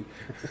from you.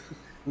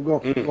 I'm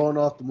going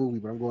off the movie,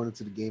 but I'm going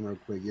into the game real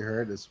quick. You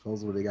heard that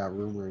supposedly they got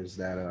rumors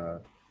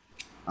that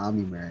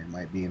Omni-Man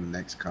might be in the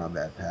next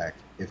combat pack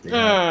if they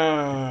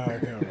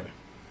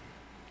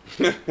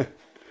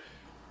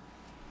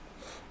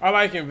I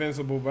like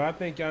Invincible, but I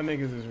think y'all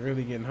niggas is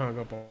really getting hung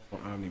up on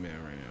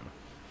Omni-Man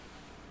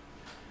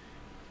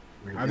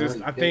right now.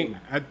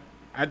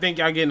 I think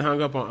y'all getting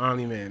hung up on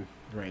Omni-Man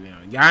right now.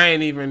 Y'all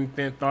ain't even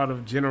thought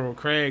of General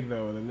Craig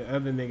though, the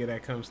other nigga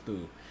that comes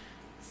through.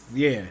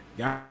 Yeah,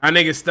 y'all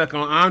niggas stuck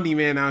on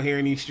Omni-Man out here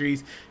in these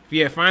streets.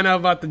 Yeah, find out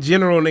about the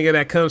general nigga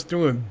that comes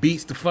through and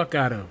beats the fuck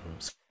out of him.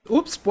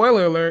 Oops,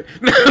 spoiler alert.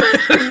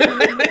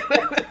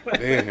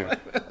 Damn.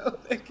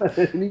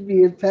 Me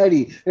being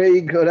petty. There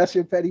you go. That's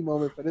your petty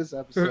moment for this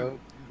episode.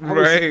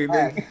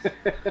 Right.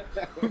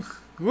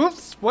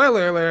 Whoops,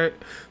 spoiler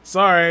alert.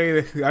 Sorry,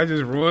 I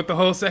just ruined the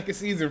whole second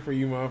season for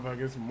you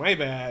motherfuckers. My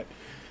bad.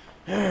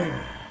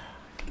 Man.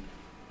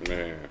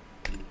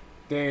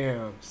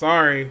 Damn.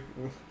 Sorry.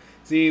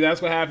 See,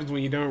 that's what happens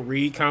when you don't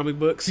read comic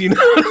books, you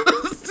know?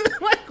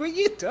 Like, when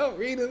you don't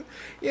read them,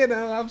 you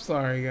know, I'm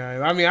sorry,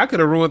 guys. I mean, I could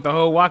have ruined the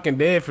whole Walking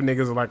Dead for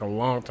niggas like a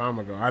long time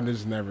ago. I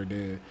just never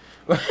did.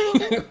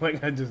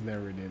 Like, I just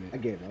never did it. I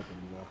gave up on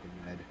Walking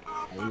Dead.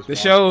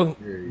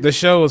 The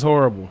show was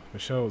horrible. The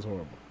show was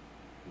horrible.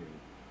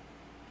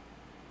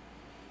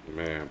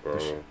 Man,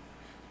 bro.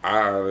 I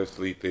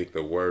honestly think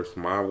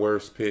my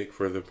worst pick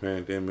for the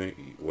pandemic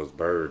was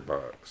Bird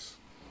Box.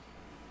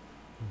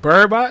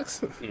 Bird Box?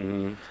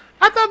 Mm-hmm.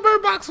 I thought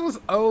Bird Box was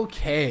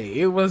okay.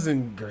 It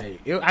wasn't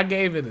great. I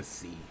gave it a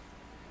C.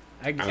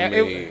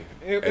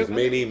 As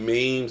many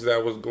memes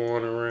that was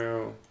going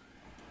around,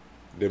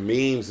 the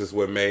memes is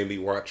what made me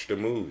watch the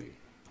movie.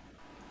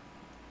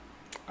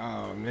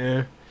 Oh,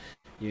 man.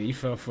 Yeah, you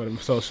fell for the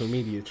social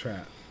media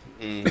trap.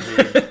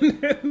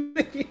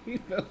 Mm-hmm. You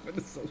fell for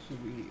the social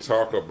media.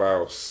 Talk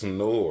about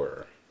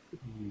snore.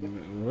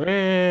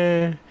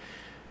 Man.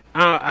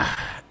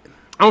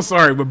 I'm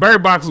sorry, but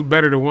Bird Box was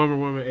better than Wonder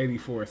Woman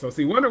 84. So,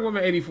 see, Wonder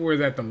Woman 84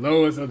 is at the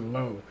lowest of the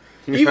low.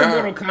 Even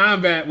Mortal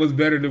Kombat was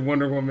better than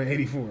Wonder Woman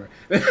 84.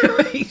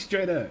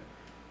 Straight up.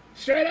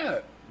 Straight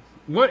up.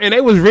 And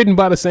it was written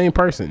by the same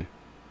person.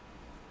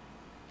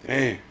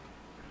 Damn.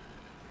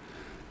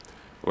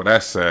 Well,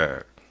 that's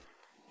sad.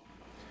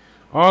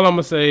 All I'm going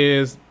to say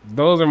is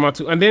those are my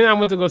two. And then I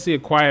went to go see A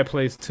Quiet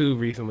Place 2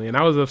 recently, and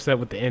I was upset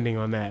with the ending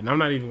on that. And I'm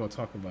not even going to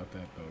talk about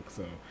that, though.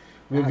 So,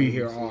 we'll be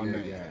here all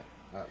night.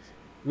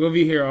 We'll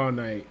be here all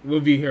night. We'll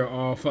be here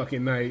all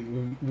fucking night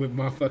with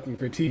my fucking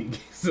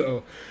critique.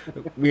 So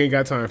we ain't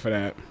got time for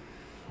that.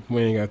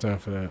 We ain't got time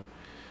for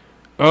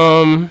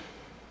that.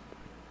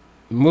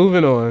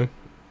 Moving on.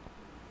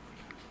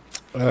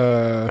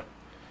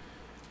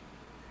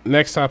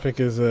 Next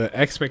topic is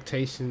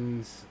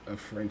expectations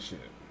of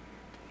friendship.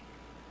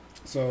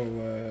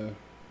 So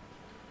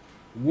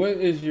what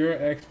is your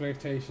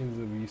expectations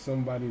of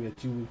somebody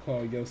that you would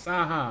call your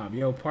sahab,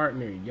 your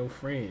partner, your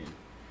friend,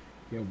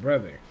 your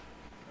brother?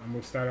 I'm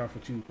gonna start off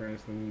with you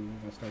first. I'm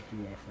gonna start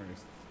you off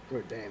first.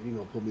 Oh, damn, you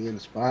gonna put me in the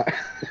spot?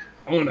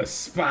 On the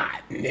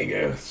spot,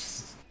 nigga.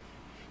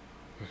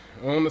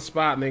 On the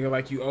spot, nigga,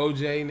 like you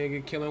OJ,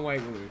 nigga, killing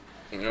white women.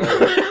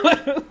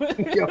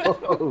 Yo.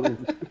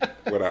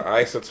 With an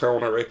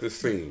isotoner at the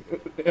scene.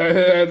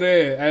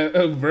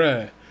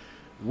 Bruh.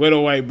 With a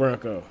white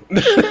Bronco.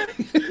 Damn,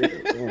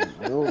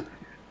 I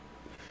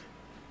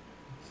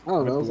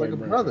don't know. It's like a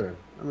brother.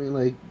 I mean,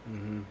 like,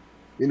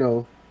 you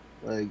know,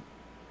 like,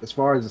 as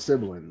far as a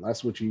sibling,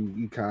 that's what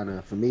you kind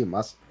of, for me,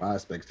 my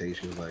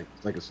expectation is like,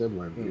 it's like a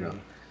sibling, you know.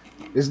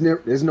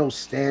 There's no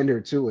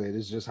standard to it.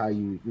 It's just how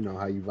you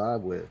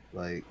vibe with.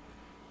 Like,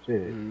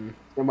 shit.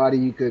 Somebody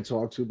you could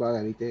talk to about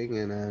anything,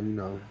 and then, you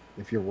know,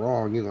 if you're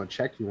wrong, you're gonna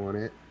check you on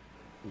it.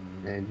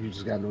 And you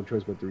just got no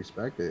choice but to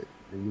respect it.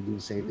 And you do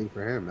the same thing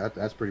for him.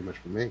 That's pretty much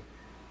for me.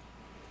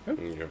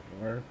 Yeah.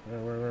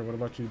 What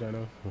about you,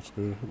 Dano? What's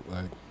good?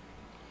 Like,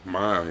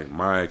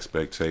 my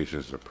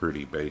expectations are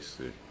pretty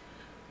basic.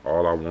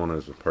 All I want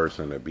is a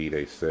person to be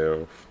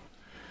theyself.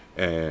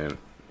 And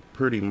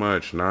pretty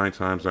much 9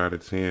 times out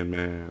of 10,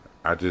 man,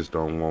 I just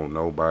don't want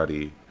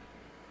nobody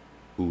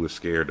who is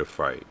scared to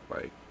fight.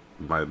 Like,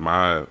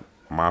 my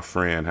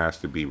friend has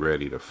to be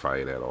ready to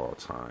fight at all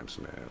times,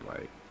 man.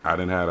 Like, I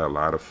done had a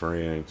lot of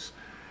friends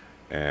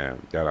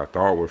and that I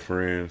thought were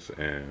friends,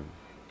 and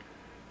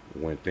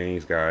when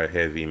things got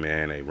heavy,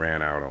 man, they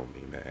ran out on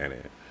me, man.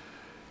 And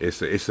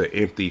it's an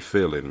empty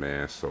feeling,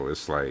 man. So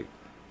it's like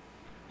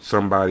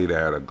somebody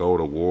that'll go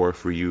to war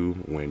for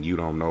you when you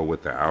don't know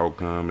what the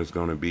outcome is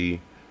going to be.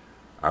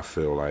 I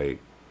feel like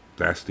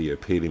that's the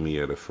epitome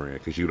of the friend,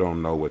 because you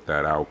don't know what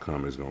that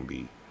outcome is going to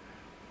be.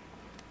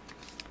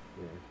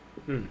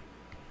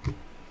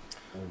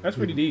 That's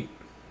pretty deep.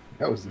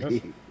 That was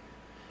deep.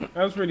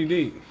 That was pretty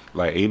deep.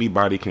 Like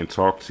anybody can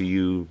talk to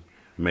you,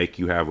 make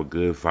you have a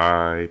good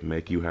vibe,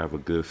 make you have a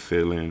good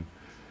feeling,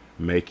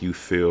 make you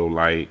feel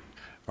like,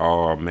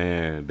 oh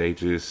man, they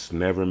just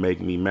never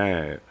make me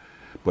mad.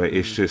 But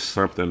it's just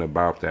something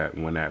about that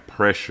when that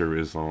pressure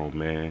is on,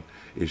 man.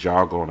 Is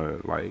y'all gonna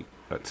like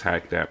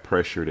attack that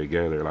pressure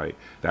together? Like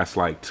that's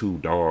like two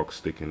dogs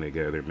sticking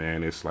together,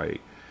 man. It's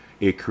like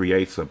it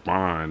creates a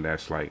bond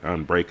that's like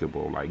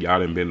unbreakable. Like y'all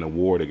done been to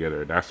war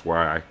together. That's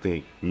why I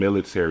think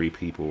military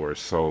people are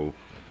so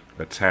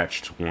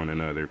attached to one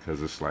another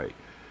because it's like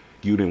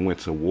you done went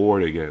to war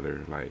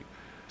together. Like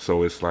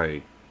so it's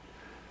like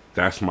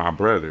that's my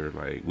brother.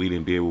 Like we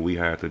didn't did what we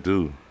had to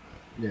do.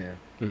 Yeah.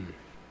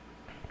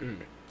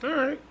 All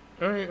right,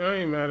 I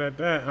ain't mad at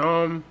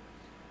that.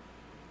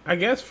 I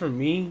guess for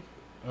me,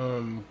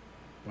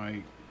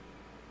 like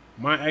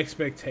my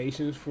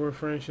expectations for a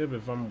friendship,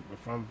 if I'm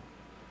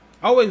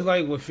I always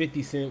like what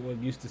 50 Cent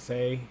would used to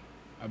say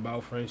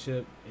about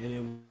friendship, and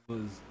it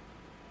was,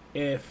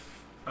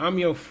 if I'm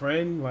your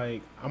friend,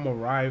 like I'm gonna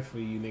ride for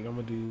you, nigga. I'm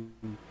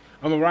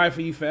gonna ride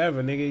for you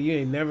forever, nigga. You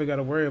ain't never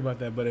gotta worry about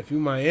that. But if you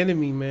my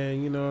enemy,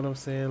 man, you know what I'm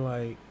saying?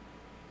 Like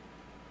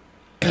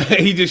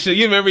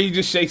you remember he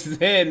just shakes his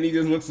head and he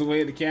just looks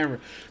away at the camera.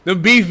 The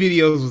beef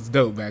videos was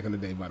dope back in the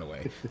day, by the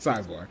way.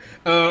 Sidebar.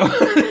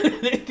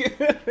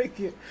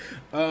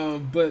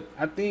 But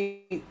I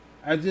think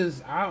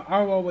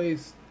I've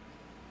always,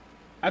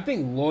 I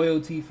think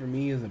loyalty for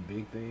me is a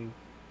big thing.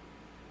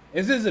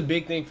 This is a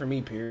big thing for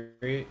me,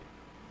 period.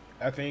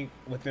 I think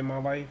within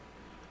my life,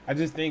 I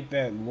just think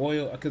that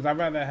loyal, because I'd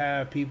rather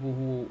have people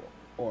who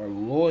are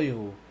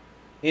loyal.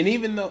 And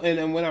even though,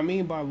 and what I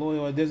mean by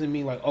loyal, it doesn't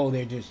mean like, oh,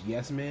 they're just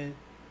yes men.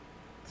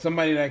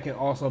 Somebody that can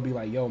also be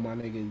like, yo, my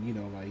nigga, you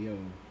know, like, yo,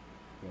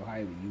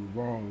 Hailey, you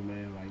wrong,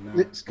 man. Like, nah.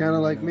 It's kind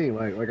of like me,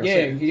 like I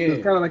said,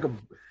 it's kind of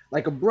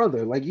like a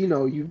brother, like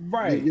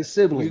right, your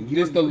sibling.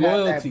 Just the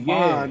loyalty, have that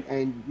bond,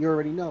 and you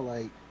already know,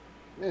 like,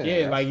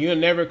 like you'll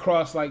never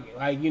cross, like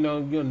you know,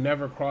 you'll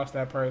never cross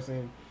that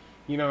person.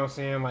 You know what I'm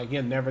saying? Like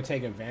you'll never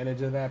take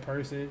advantage of that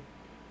person.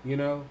 You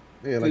know?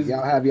 Yeah, like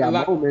y'all have y'all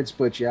moments,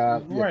 but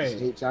y'all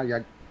right.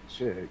 Y'all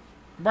shit.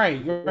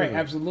 Right, you're right,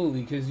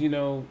 absolutely. Because you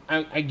know,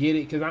 I get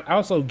it. Because I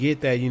also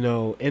get that, you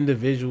know,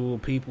 individual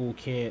people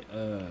can't.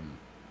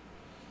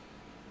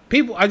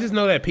 People, I just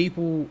know that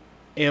people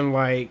and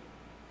like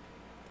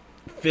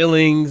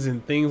feelings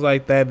and things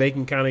like that, they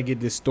can kind of get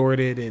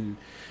distorted, and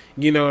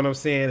you know what I'm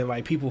saying. And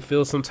like people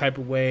feel some type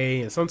of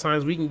way, and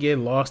sometimes we can get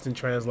lost in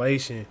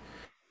translation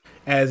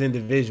as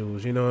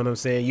individuals. You know what I'm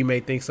saying? You may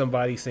think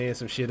somebody's saying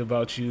some shit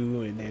about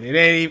you, and then it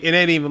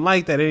ain't even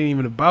like that. It ain't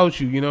even about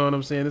you. You know what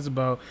I'm saying? It's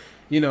about,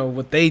 you know,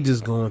 what they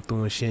just going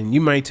through and shit. And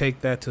you might take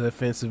that to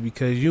offensive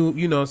because you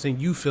know what I'm saying,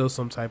 you feel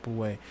some type of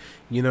way.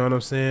 You know what I'm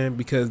saying?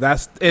 Because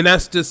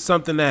that's just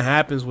something that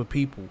happens with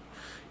people.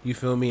 You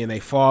feel me? And they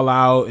fall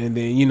out, and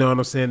then you know what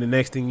I'm saying, the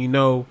next thing you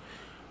know,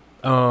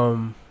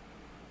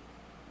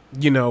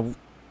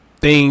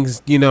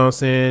 things, you know what I'm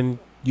saying,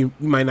 you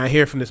might not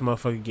hear from this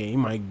motherfucker again. You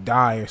might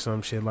die or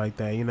some shit like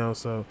that, you know.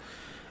 So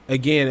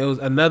again, it was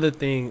another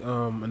thing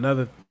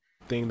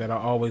that I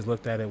always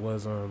looked at. It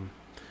was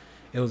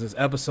this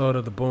episode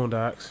of the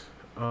Boondocks,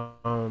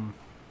 and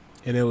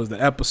it was the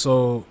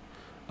episode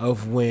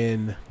of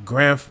when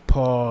granddad's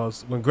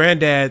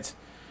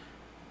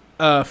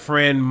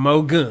friend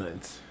Mo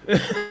Guns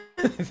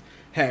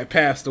had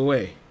passed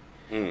away.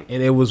 And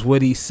it was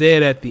what he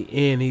said at the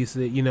end. He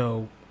said, you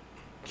know,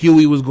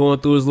 Huey was going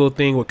through his little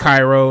thing with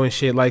Cairo and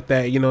shit like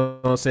that. You know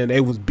what I'm saying?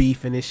 They was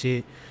beefing and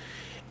shit.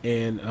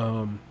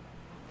 And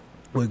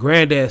what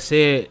Granddad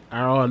said,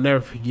 I'll never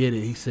forget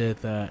it. He said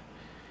that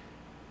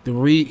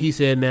he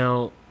said,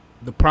 now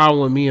the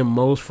problem with me and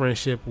Mo's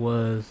friendship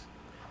was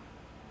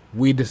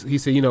he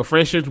said, you know,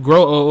 friendships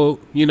grow old.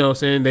 You know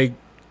what I'm saying?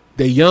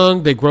 They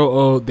young, they grow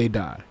old, they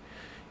die.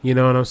 You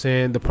know what I'm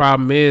saying? The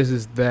problem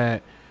is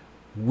that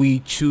we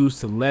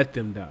choose to let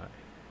them die.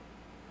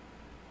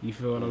 You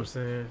feel what I'm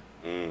saying?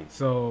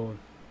 So,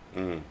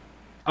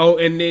 oh,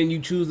 and then you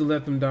choose to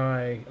let them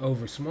die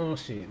over small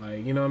shit,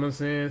 like, you know what I'm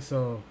saying?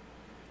 So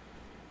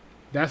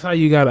that's how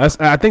you got.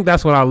 I think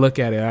that's what I look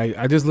at it.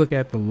 I just look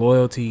at the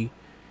loyalty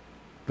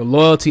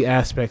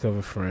aspect of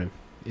a friend.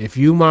 If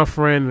you my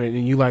friend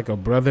and you like a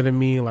brother to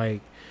me,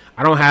 like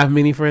I don't have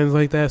many friends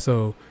like that.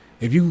 So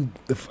if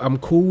I'm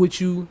cool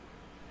with you,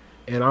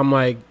 and I'm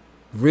like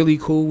really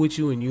cool with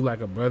you, and you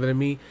like a brother to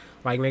me,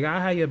 like, nigga,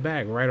 I have your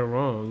back, right or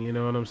wrong. You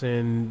know what I'm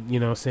saying? You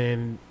know what I'm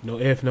saying? No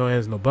ifs, no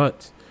ands, no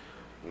buts.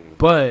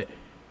 But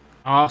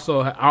I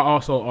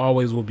also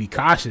always will be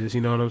cautious,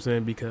 you know what I'm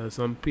saying? Because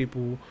some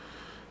people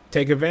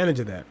take advantage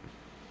of that.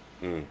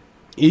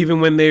 Even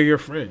when they're your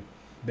friend,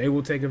 they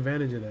will take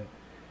advantage of that.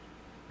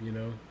 You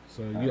know?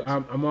 So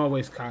I'm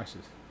always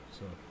cautious.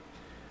 So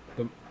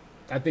but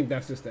I think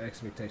that's just the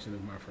expectation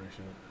of my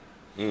friendship.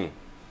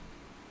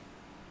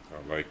 I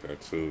like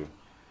that too.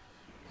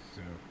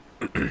 So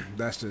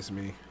that's just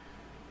me.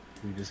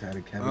 We just had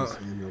a Kevin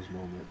Samuels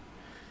moment.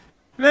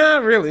 Nah,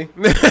 really.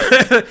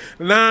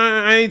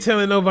 Nah, I ain't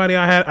telling nobody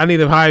I need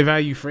a high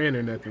value friend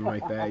or nothing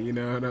like that. You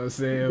know what I'm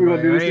saying? We gonna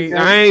Like, do this again?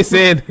 I ain't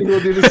saying. We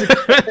gonna do this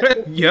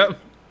again? Yep.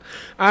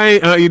 I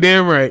ain't. You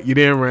damn right. You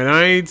damn right.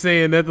 I ain't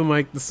saying nothing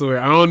like the sort.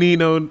 I don't need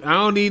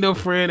no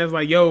friend that's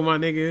like, yo, my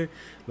nigga.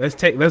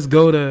 Let's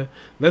go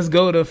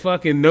to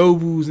fucking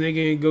Nobu's,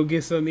 nigga, and go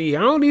get something to eat.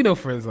 I don't need no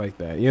friends like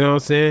that. You know what I'm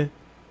saying?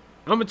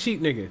 I'm a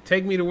cheap nigga.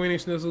 Take me to Winter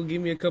Schnitzel.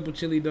 Give me a couple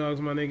chili dogs,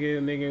 my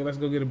nigga. Nigga, let's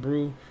go get a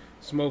brew,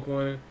 smoke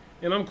one,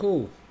 and I'm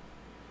cool.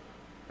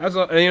 That's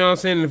all. You know what I'm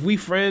saying? If we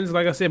friends,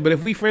 like I said, but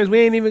if we friends, we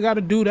ain't even got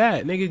to do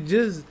that,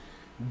 nigga.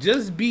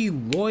 Just be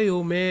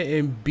loyal, man,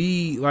 and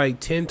be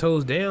like 10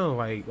 toes down.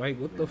 Like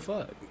what the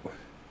fuck?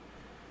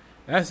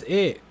 That's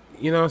it.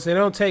 You know what I'm saying? It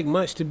don't take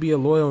much to be a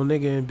loyal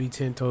nigga and be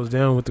 10 toes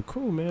down with the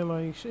crew, man.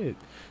 Like, shit.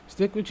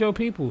 Stick with your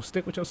people.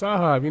 Stick with your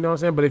sahab. You know what I'm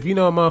saying? But if you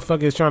know a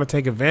motherfucker is trying to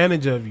take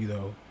advantage of you,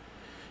 though,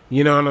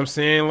 you know what I'm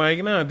saying?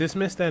 Like, nah,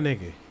 dismiss that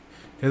nigga.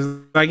 Because,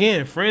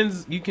 again,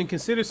 friends, you can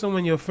consider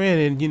someone your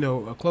friend and, you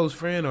know, a close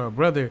friend or a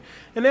brother,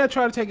 and they'll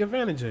try to take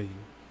advantage of you.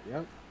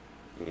 Yep.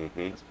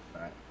 Mm-hmm.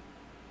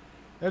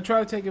 They'll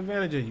try to take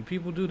advantage of you.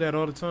 People do that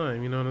all the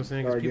time. You know what I'm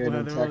saying? Because Start people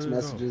getting have them their text own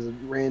messages at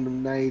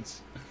random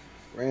nights,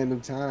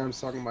 random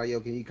times, talking about, yo,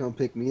 can you come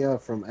pick me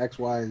up from X,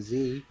 Y, and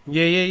Z?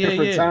 Yeah.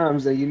 Different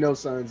times that you know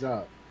something's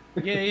up.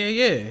 Yeah.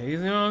 You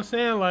know what I'm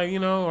saying? Like, you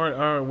know,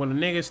 or when a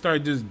nigga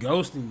start just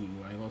ghosting you,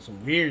 like on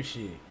some weird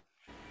shit.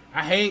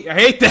 I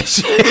hate that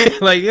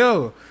shit. Like,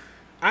 yo,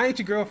 I ain't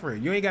your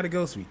girlfriend. You ain't gotta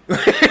ghost me.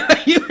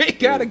 You ain't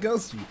gotta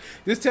ghost me.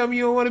 Just tell me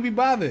you don't want to be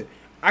bothered.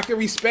 I can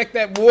respect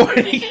that more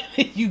than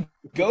you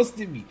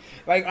ghosted me.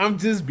 Like, I'm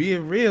just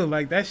being real.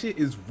 Like, that shit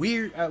is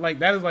weird. Like,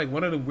 that is like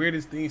one of the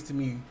weirdest things to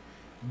me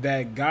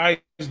that guys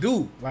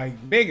do. Like,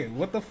 nigga,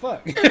 what the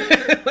fuck? like,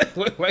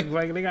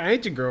 nigga, I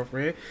ain't your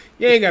girlfriend.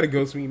 You ain't gotta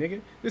ghost me,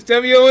 nigga. Just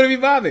tell me you don't want to be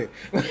bothered.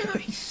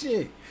 Like,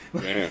 shit.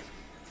 Damn.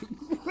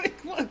 Like,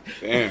 what?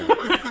 Damn.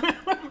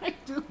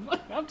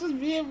 I'm just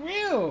being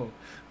real.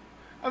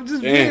 I'm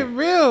just Damn. being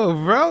real,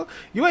 bro.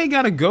 You ain't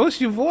gotta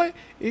ghost your boy.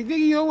 If nigga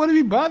you don't want to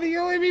be bothered, you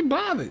don't want to be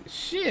bothered.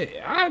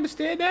 Shit, I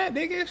understand that,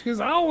 nigga, because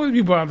I don't want to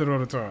be bothered all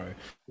the time.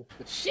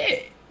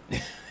 Shit.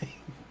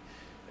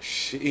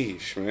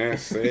 Sheesh, man.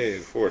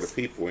 Sad for the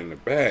people in the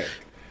back.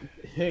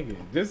 Nigga,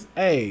 just,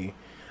 hey.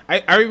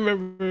 I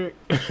remember,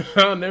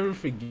 I'll never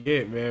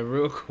forget, man,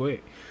 real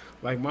quick.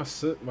 Like my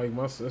sister,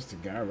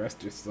 God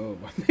rest her soul,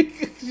 my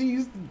nigga, she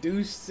used to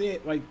do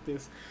shit like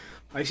this.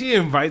 Like, she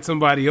invite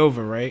somebody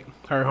over, right?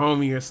 Her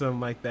homie or something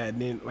like that.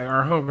 And then, like,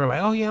 our homegirl,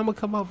 like, oh, yeah, I'm going to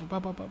come over, blah,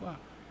 blah, blah, blah.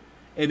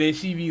 And then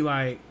she be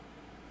like,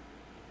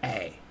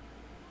 hey,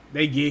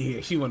 they get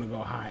here. She want to go,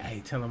 hi,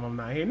 hey, tell them I'm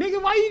not here.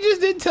 Nigga, why you just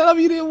didn't tell them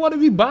you didn't want to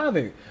be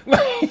bothered?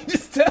 Like,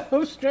 just tell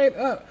them straight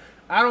up.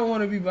 I don't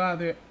want to be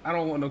bothered. I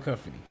don't want no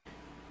company.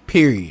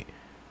 Period.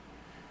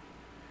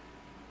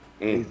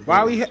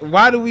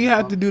 Why do we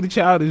have to do the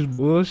childish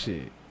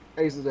bullshit?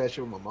 I used to do that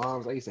shit with my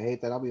moms. I used to hate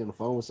that. I'll be on the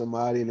phone with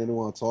somebody and then they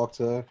want to talk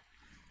to her.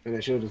 And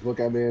then she'll just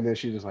look at me and then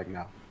she's just like,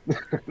 no.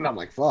 And I'm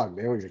like, fuck,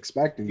 they was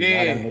expecting me.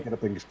 I gotta make it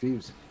up an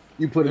excuse.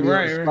 You put me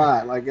on the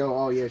spot. Like, yo,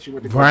 oh yeah, she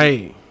went to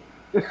right.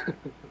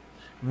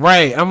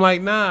 Right. I'm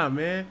like, nah,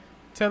 man.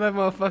 Tell that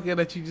motherfucker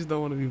that you just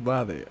don't want to be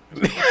bothered.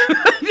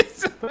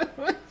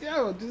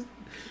 Yo, just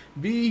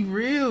be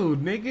real,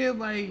 nigga.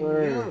 Like,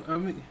 yo, I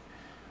mean,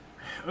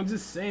 I'm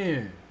just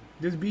saying.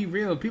 Just be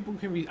real. People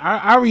can be.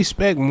 I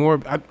respect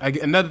more.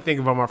 Another thing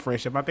about my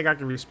friendship, I think I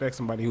can respect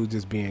somebody who's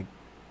just being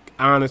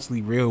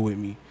honestly real with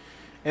me,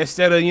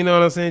 instead of, you know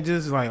what I'm saying,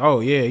 just like,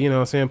 oh yeah, you know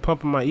what I'm saying,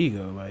 pumping my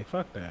ego. Like,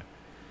 fuck that.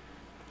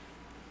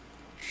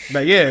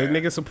 Like, yeah,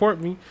 nigga, support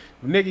me.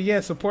 Nigga, yeah,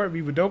 support me,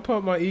 but don't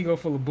pump my ego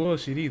full of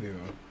bullshit either,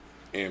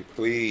 though. And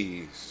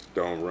please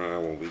don't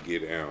run when we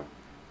get down.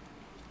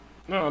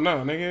 No,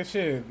 nigga,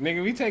 shit.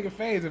 Nigga, we take a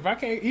phase.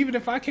 Even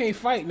if I can't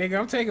fight, nigga,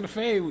 I'm taking a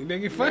phase.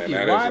 Nigga, fuck you.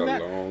 Why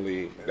not?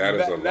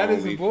 That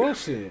is a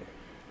bullshit.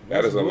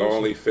 That is a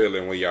lonely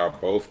feeling when y'all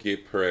both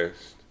get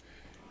pressed.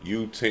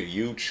 You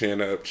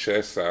chin up,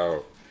 chest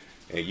out,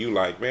 and you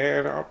like,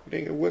 man,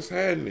 nigga, what's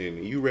happening?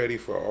 And you ready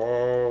for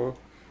all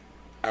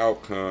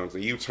outcomes,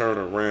 and you turn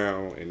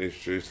around, and it's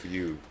just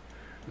you.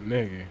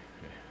 Nigga.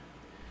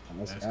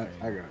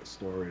 I got a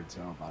story to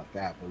tell about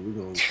that, but we're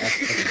going to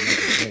that's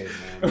another day,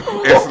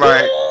 man. It's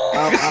like...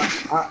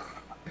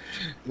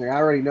 I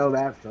already know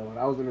that feeling.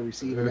 I was going to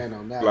receive an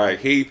on that. Like,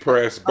 he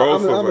pressed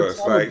both of us.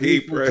 Like, he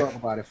pressed... Talk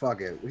about it.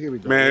 Fuck it. Here we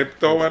go. Man,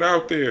 throw it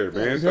out there,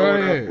 man. Throw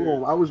it out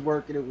there. I was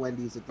working at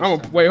Wendy's at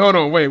this time. Wait, hold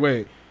on.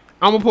 Wait.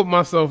 I'm going to put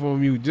myself on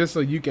mute just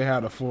so you can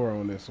have the floor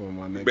on this one,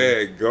 my nigga.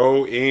 Man,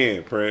 go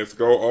in, Prince.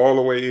 Go all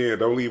the way in.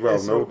 Don't leave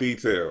out no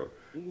detail.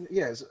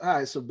 Yes. All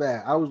right. So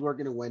bad. I was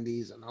working at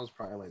Wendy's and I was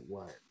probably like,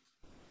 what?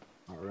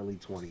 My early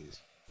 20s.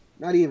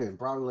 Not even.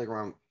 Probably like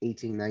around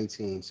 18,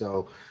 19.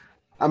 So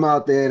I'm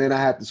out there and then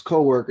I had this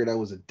coworker that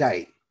was a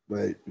dyke,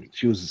 but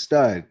she was a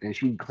stud. And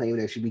she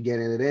claimed that she'd be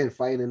getting it in,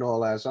 fighting and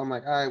all that. So I'm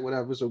like, all right,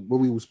 whatever. So, but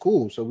we was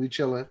cool. So we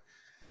chilling.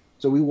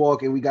 So we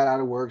walking. We got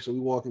out of work. So we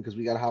walking because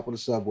we got to hop on the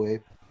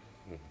subway.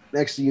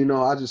 Next thing you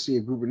know, I just see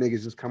a group of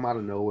niggas just come out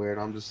of nowhere,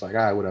 and I'm just like,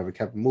 all right, whatever.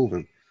 Kept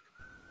moving.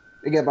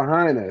 They get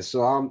behind us,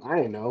 so I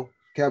didn't know.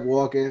 Kept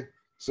walking.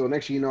 So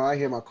next thing you know, I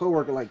hear my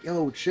coworker like,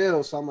 "Yo,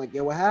 chill." So I'm like,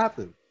 "Yo, what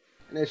happened?"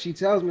 And then she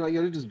tells me like,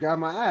 "Yo, they just grabbed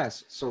my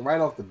ass." So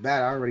right off the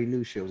bat, I already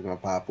knew shit was gonna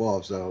pop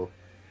off. So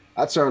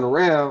I turn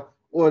around,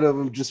 one of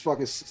them just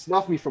fucking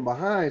snuffed me from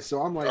behind.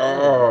 So I'm like,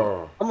 "Oh,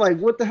 Oh, I'm like,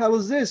 what the hell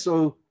is this?"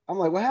 So I'm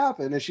like, "What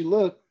happened?" And she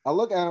looked. I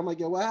look at her. I'm like,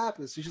 "Yo, what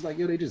happened?" So she's like,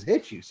 "Yo, they just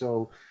hit you."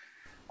 So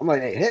I'm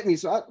like, "They hit me."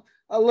 So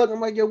I look.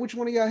 I'm like, "Yo, which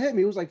one of y'all hit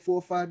me?" It was like 4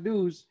 or 5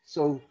 dudes.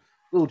 So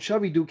little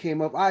chubby dude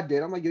came up. I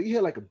did. I'm like, "Yo, you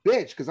hit like a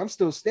bitch," because I'm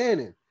still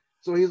standing.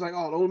 So he's like,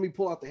 "Oh, don't let me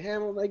pull out the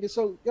hammer." I'm like,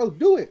 "So, yo,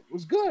 do it. It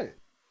was good."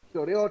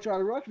 So they all try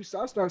to rush me. So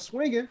I start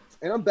swinging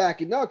and I'm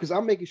backing up because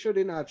I'm making sure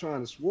they're not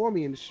trying to swarm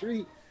me in the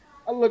street.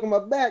 I look at my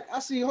back. I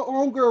see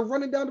homegirl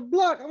running down the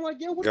block. I'm like,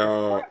 "Yo, what the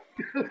gone,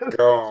 fuck?" So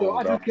gone,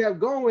 I dog. just kept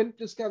going,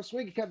 just kept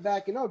swinging, kept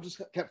backing up, just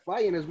kept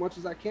fighting as much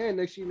as I can.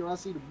 Next, thing you know, I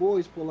see the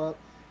boys pull up.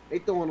 They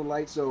throw on the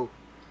light. So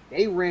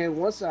they ran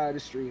one side of the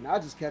street and I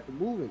just kept it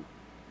moving.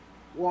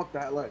 Walk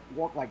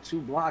like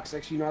 2 blocks.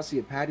 Actually, I see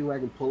a paddy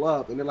wagon pull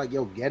up and they're like,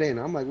 "Yo, get in."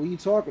 I'm like, "What are you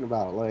talking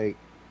about?" Like,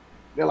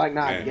 they're like,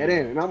 "Nah, get Man.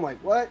 in." And I'm like,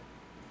 "What?"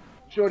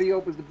 Shorty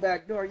opens the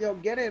back door. "Yo,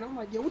 get in." I'm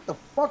like, "Yo, what the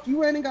fuck?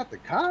 You ran and got the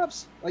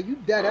cops? Like, you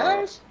dead Oh,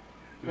 ass?"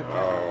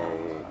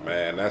 oh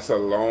man, that's a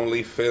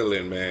lonely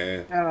feeling,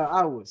 man.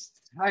 I was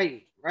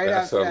tight. Right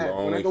That's after a that, when I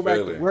lonely go back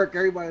to feeling. work,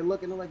 everybody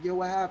looking, they're like, "Yo,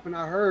 what happened?"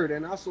 I heard.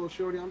 And I saw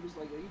Shorty. I'm just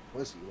like, "Yo, you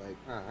pussy." Like,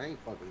 nah, I ain't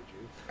fucking with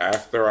you. Nah.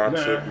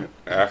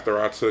 After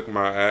I took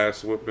my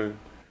ass whooping,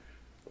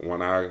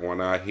 when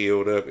I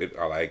healed up, it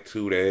like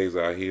 2 days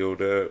I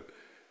healed up.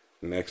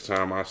 Next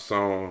time I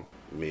saw him,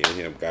 me and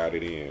him got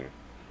it in.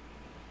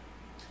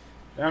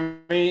 I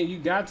mean, you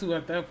got to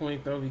at that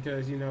point though,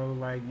 because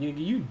like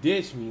you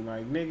ditched me,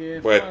 like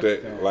nigga, But fuck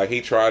that. like he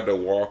tried to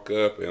walk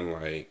up and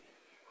like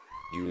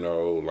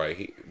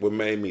what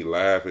made me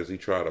laugh is he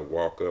tried to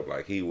walk up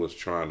like he was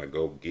trying to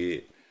go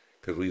get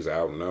because we was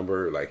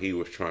outnumbered. Like he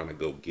was trying to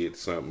go get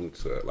something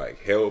to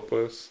like help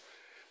us.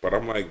 But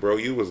I'm like, bro,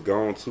 you was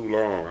gone too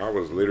long. I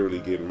was literally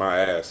getting my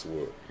ass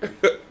whooped.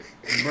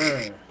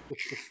 Bruh,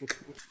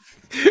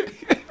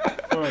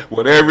 fuck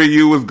Whatever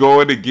you was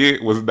going to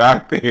get was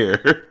not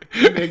there.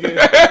 nigga.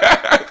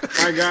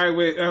 My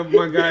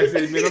guy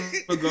said, "Man,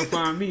 I'm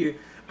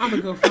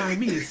gonna go find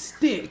me a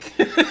stick."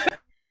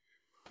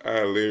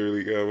 I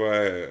literally got my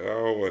ass. I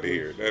don't want to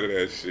hear none of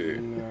that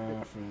shit.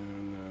 Nah,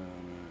 fam, nah,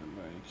 man.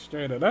 Like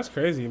straight up, that's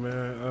crazy,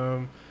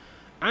 man.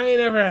 I ain't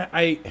never,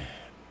 I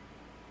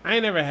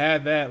ain't never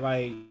had that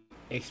like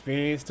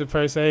experience to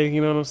per se.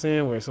 You know what I'm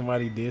saying? Where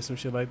somebody did some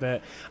shit like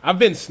that. I've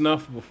been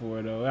snuffed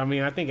before though. I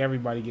mean, I think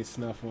everybody gets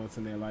snuffed once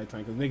in their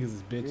lifetime because niggas is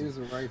It bitches. is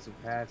a rites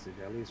of passage,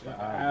 at least for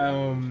our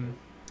Um, generation.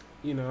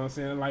 you know what I'm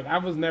saying? Like I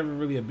was never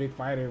really a big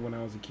fighter when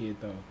I was a kid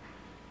though.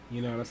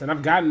 You know what I'm saying?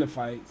 I've gotten to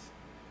fights,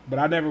 but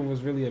I never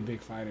was really a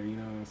big fighter. You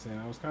know what I'm saying?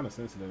 I was kind of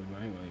sensitive.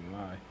 I ain't gonna even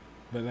lie.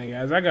 But like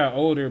as I got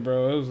older,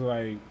 bro, it was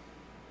like,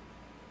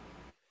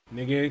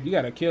 nigga, you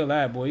gotta kill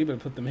that boy. You better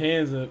put them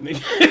hands up,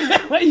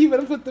 nigga. Like you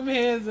better put them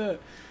hands up,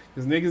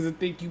 cause niggas will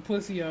think you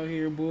pussy out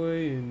here,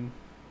 boy, and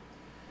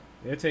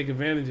they'll take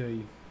advantage of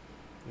you.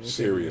 They'll take advantage of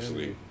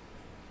Seriously. you.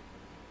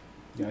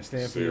 You gotta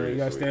stand for your. You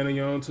gotta Seriously. stand on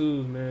your own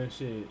tools, man.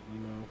 Shit,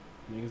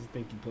 niggas will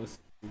think you pussy.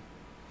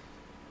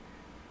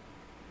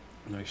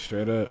 Like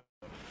straight up.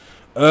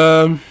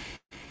 Um,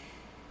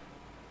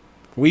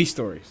 Wii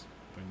stories,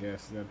 I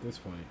guess at this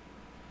point.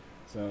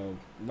 So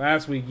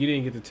last week you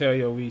didn't get to tell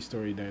your Wii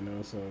story,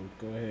 Dano. So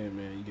go ahead,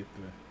 man. You get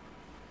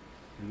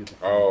the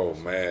Oh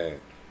flowers. man,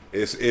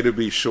 it'll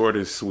be short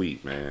and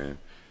sweet, man.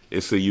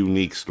 It's a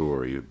unique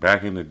story.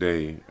 Back in the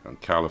day, in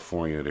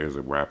California, there's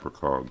a rapper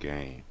called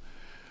Game,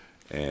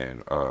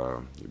 and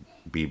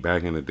be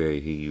back in the day,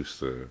 he used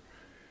to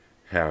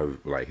have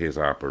like his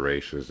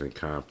operations in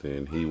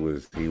Compton. He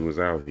was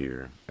out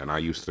here, and I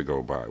used to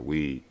go buy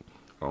weed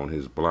on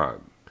his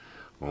block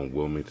on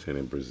Wilmington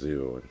and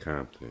Brazil and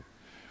Compton,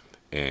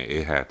 and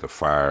it had the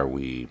fire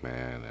weed,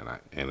 man,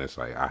 and it's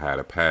like I had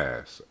a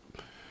pass.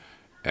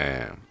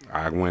 And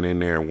I went in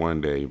there one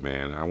day,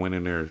 man. I went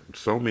in there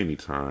so many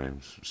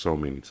times.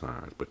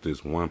 But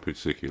this one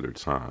particular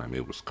time,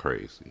 it was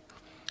crazy.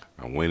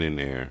 I went in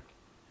there,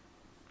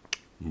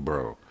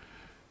 bro.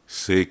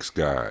 6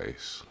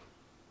 guys,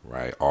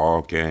 right?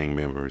 All gang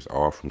members,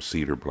 all from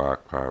Cedar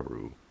Block,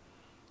 Piru.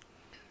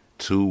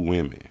 2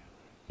 women,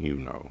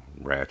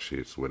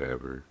 ratchets,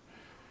 whatever.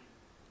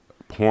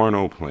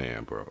 Porno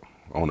playing, bro.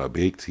 On a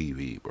big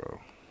TV,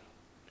 bro.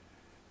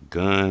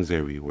 Guns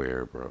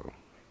everywhere, bro.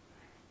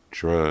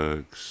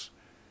 Drugs,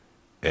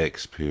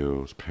 X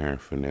pills,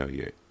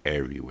 paraphernalia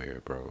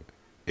everywhere, bro.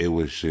 It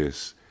was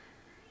just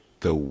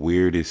the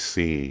weirdest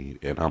scene,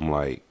 and I'm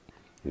like,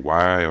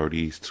 why are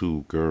these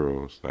 2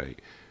 girls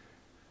like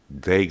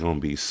they gonna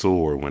be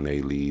sore when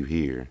they leave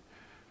here?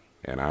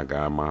 And I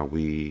got my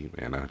weed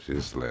and I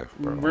just left,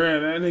 bro.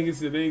 Bruh, that nigga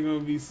said they ain't gonna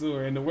be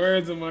sore. In the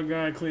words of my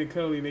guy Clint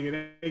Coley,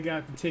 nigga, they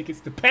got the tickets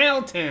to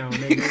Pound Town,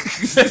 nigga.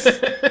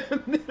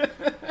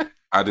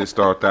 I just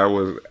thought that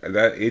was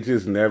that. It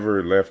just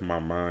never left my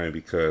mind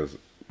because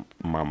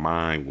my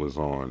mind was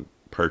on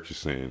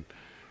purchasing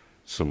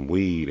some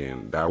weed,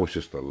 and that was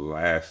just the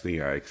last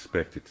thing I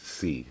expected to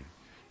see.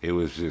 It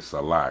was just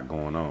a lot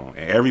going on,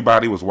 and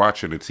everybody was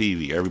watching the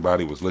TV.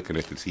 Everybody was looking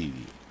at the TV.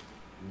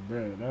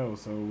 Bro, that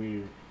was so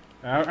weird.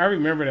 I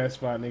remember that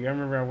spot, nigga. I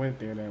remember I went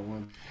there that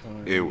one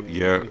time.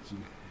 Yeah,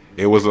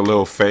 it was a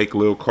little fake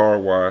little car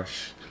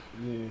wash.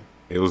 Yeah.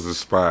 It was a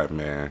spot,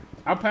 man.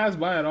 I pass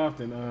by it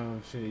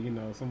often. Shit, you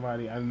know,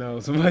 somebody I know,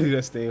 somebody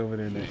that stay over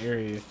there in the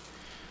area.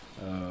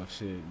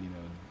 Shit, you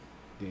know,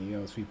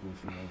 Danielle's people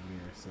from over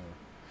there. So,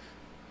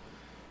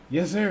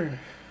 yes, sir.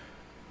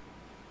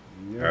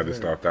 Yes, I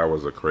just thought that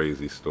was a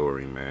crazy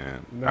story,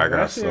 man. No, I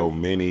got so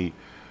many,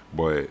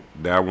 but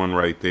that one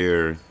right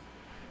there,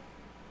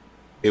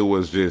 it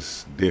was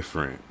just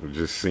different.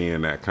 Just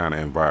seeing that kind of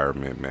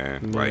environment,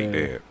 man, like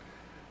that.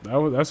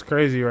 That's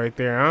crazy right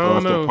there. I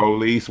don't know. The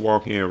police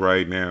walk in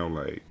right now,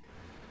 like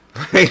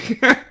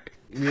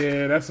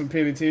yeah, that's some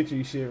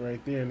penitentiary shit right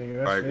there,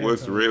 nigga. That's like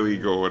what's really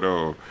going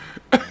on?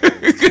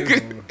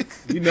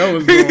 You know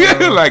what's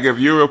going on. Like if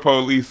you're a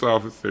police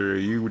officer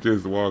and you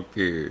just walked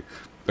in,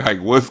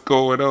 like what's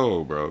going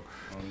on, bro?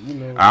 You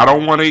know, I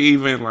don't want to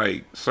even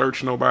like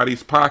search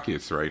nobody's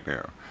pockets right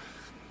now.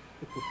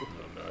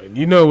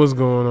 You know what's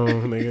going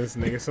on,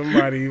 nigga.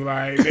 Somebody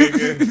like,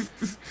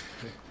 nigga.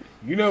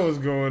 You know what's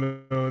going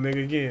on,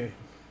 nigga. Again,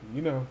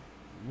 you know.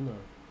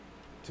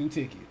 2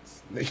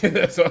 tickets, nigga.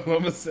 That's all I'm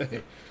gonna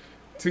say.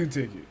 2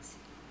 tickets.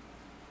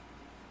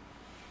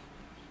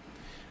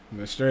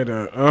 But straight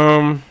up,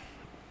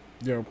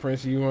 yo,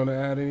 Prince, you want to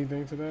add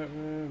anything to that,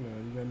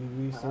 man? You got any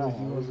leads? That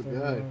was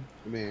good.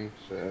 I mean,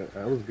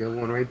 that was a good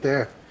one right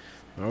there.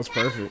 That was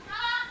perfect.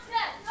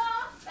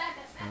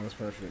 That was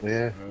perfect.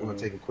 Yeah. Want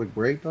to take a quick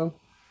break though?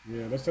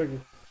 Yeah, let's take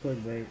a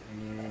quick break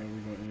and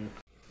then we're gonna end.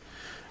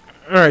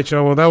 All right,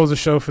 y'all. Well, that was the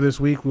show for this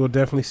week. We'll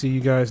definitely see you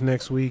guys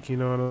next week. You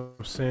know what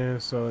I'm saying?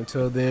 So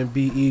until then,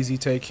 be easy.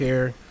 Take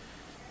care.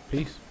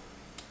 Peace.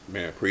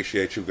 Man,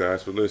 appreciate you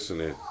guys for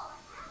listening.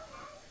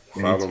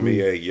 Follow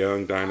me at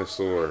Young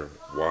Dinosaur,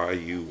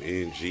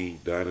 YUNG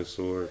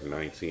Dinosaur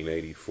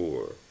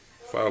 1984.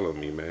 Follow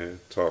me, man.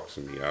 Talk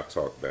to me. I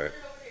talk back.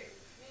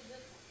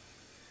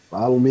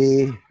 Follow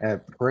me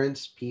at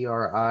Prince PRINXE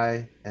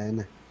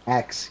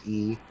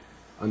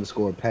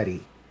 _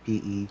 Petty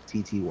PETTY.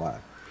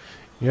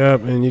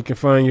 Yep, and you can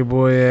find your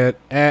boy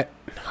at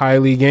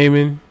Highly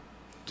Gaming,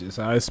 just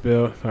how I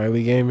spell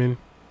Highly Gaming,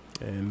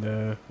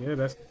 and yeah,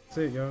 that's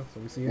it, y'all.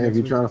 So we see you. And next if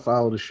you're week. trying to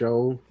follow the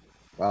show,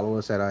 follow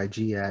us at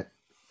IG at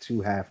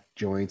 2half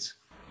joints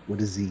with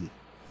a Z.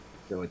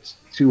 So it's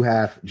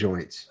 2half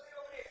joints.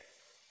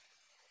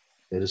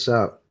 Hit us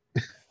up.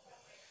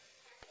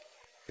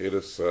 Hit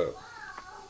us up.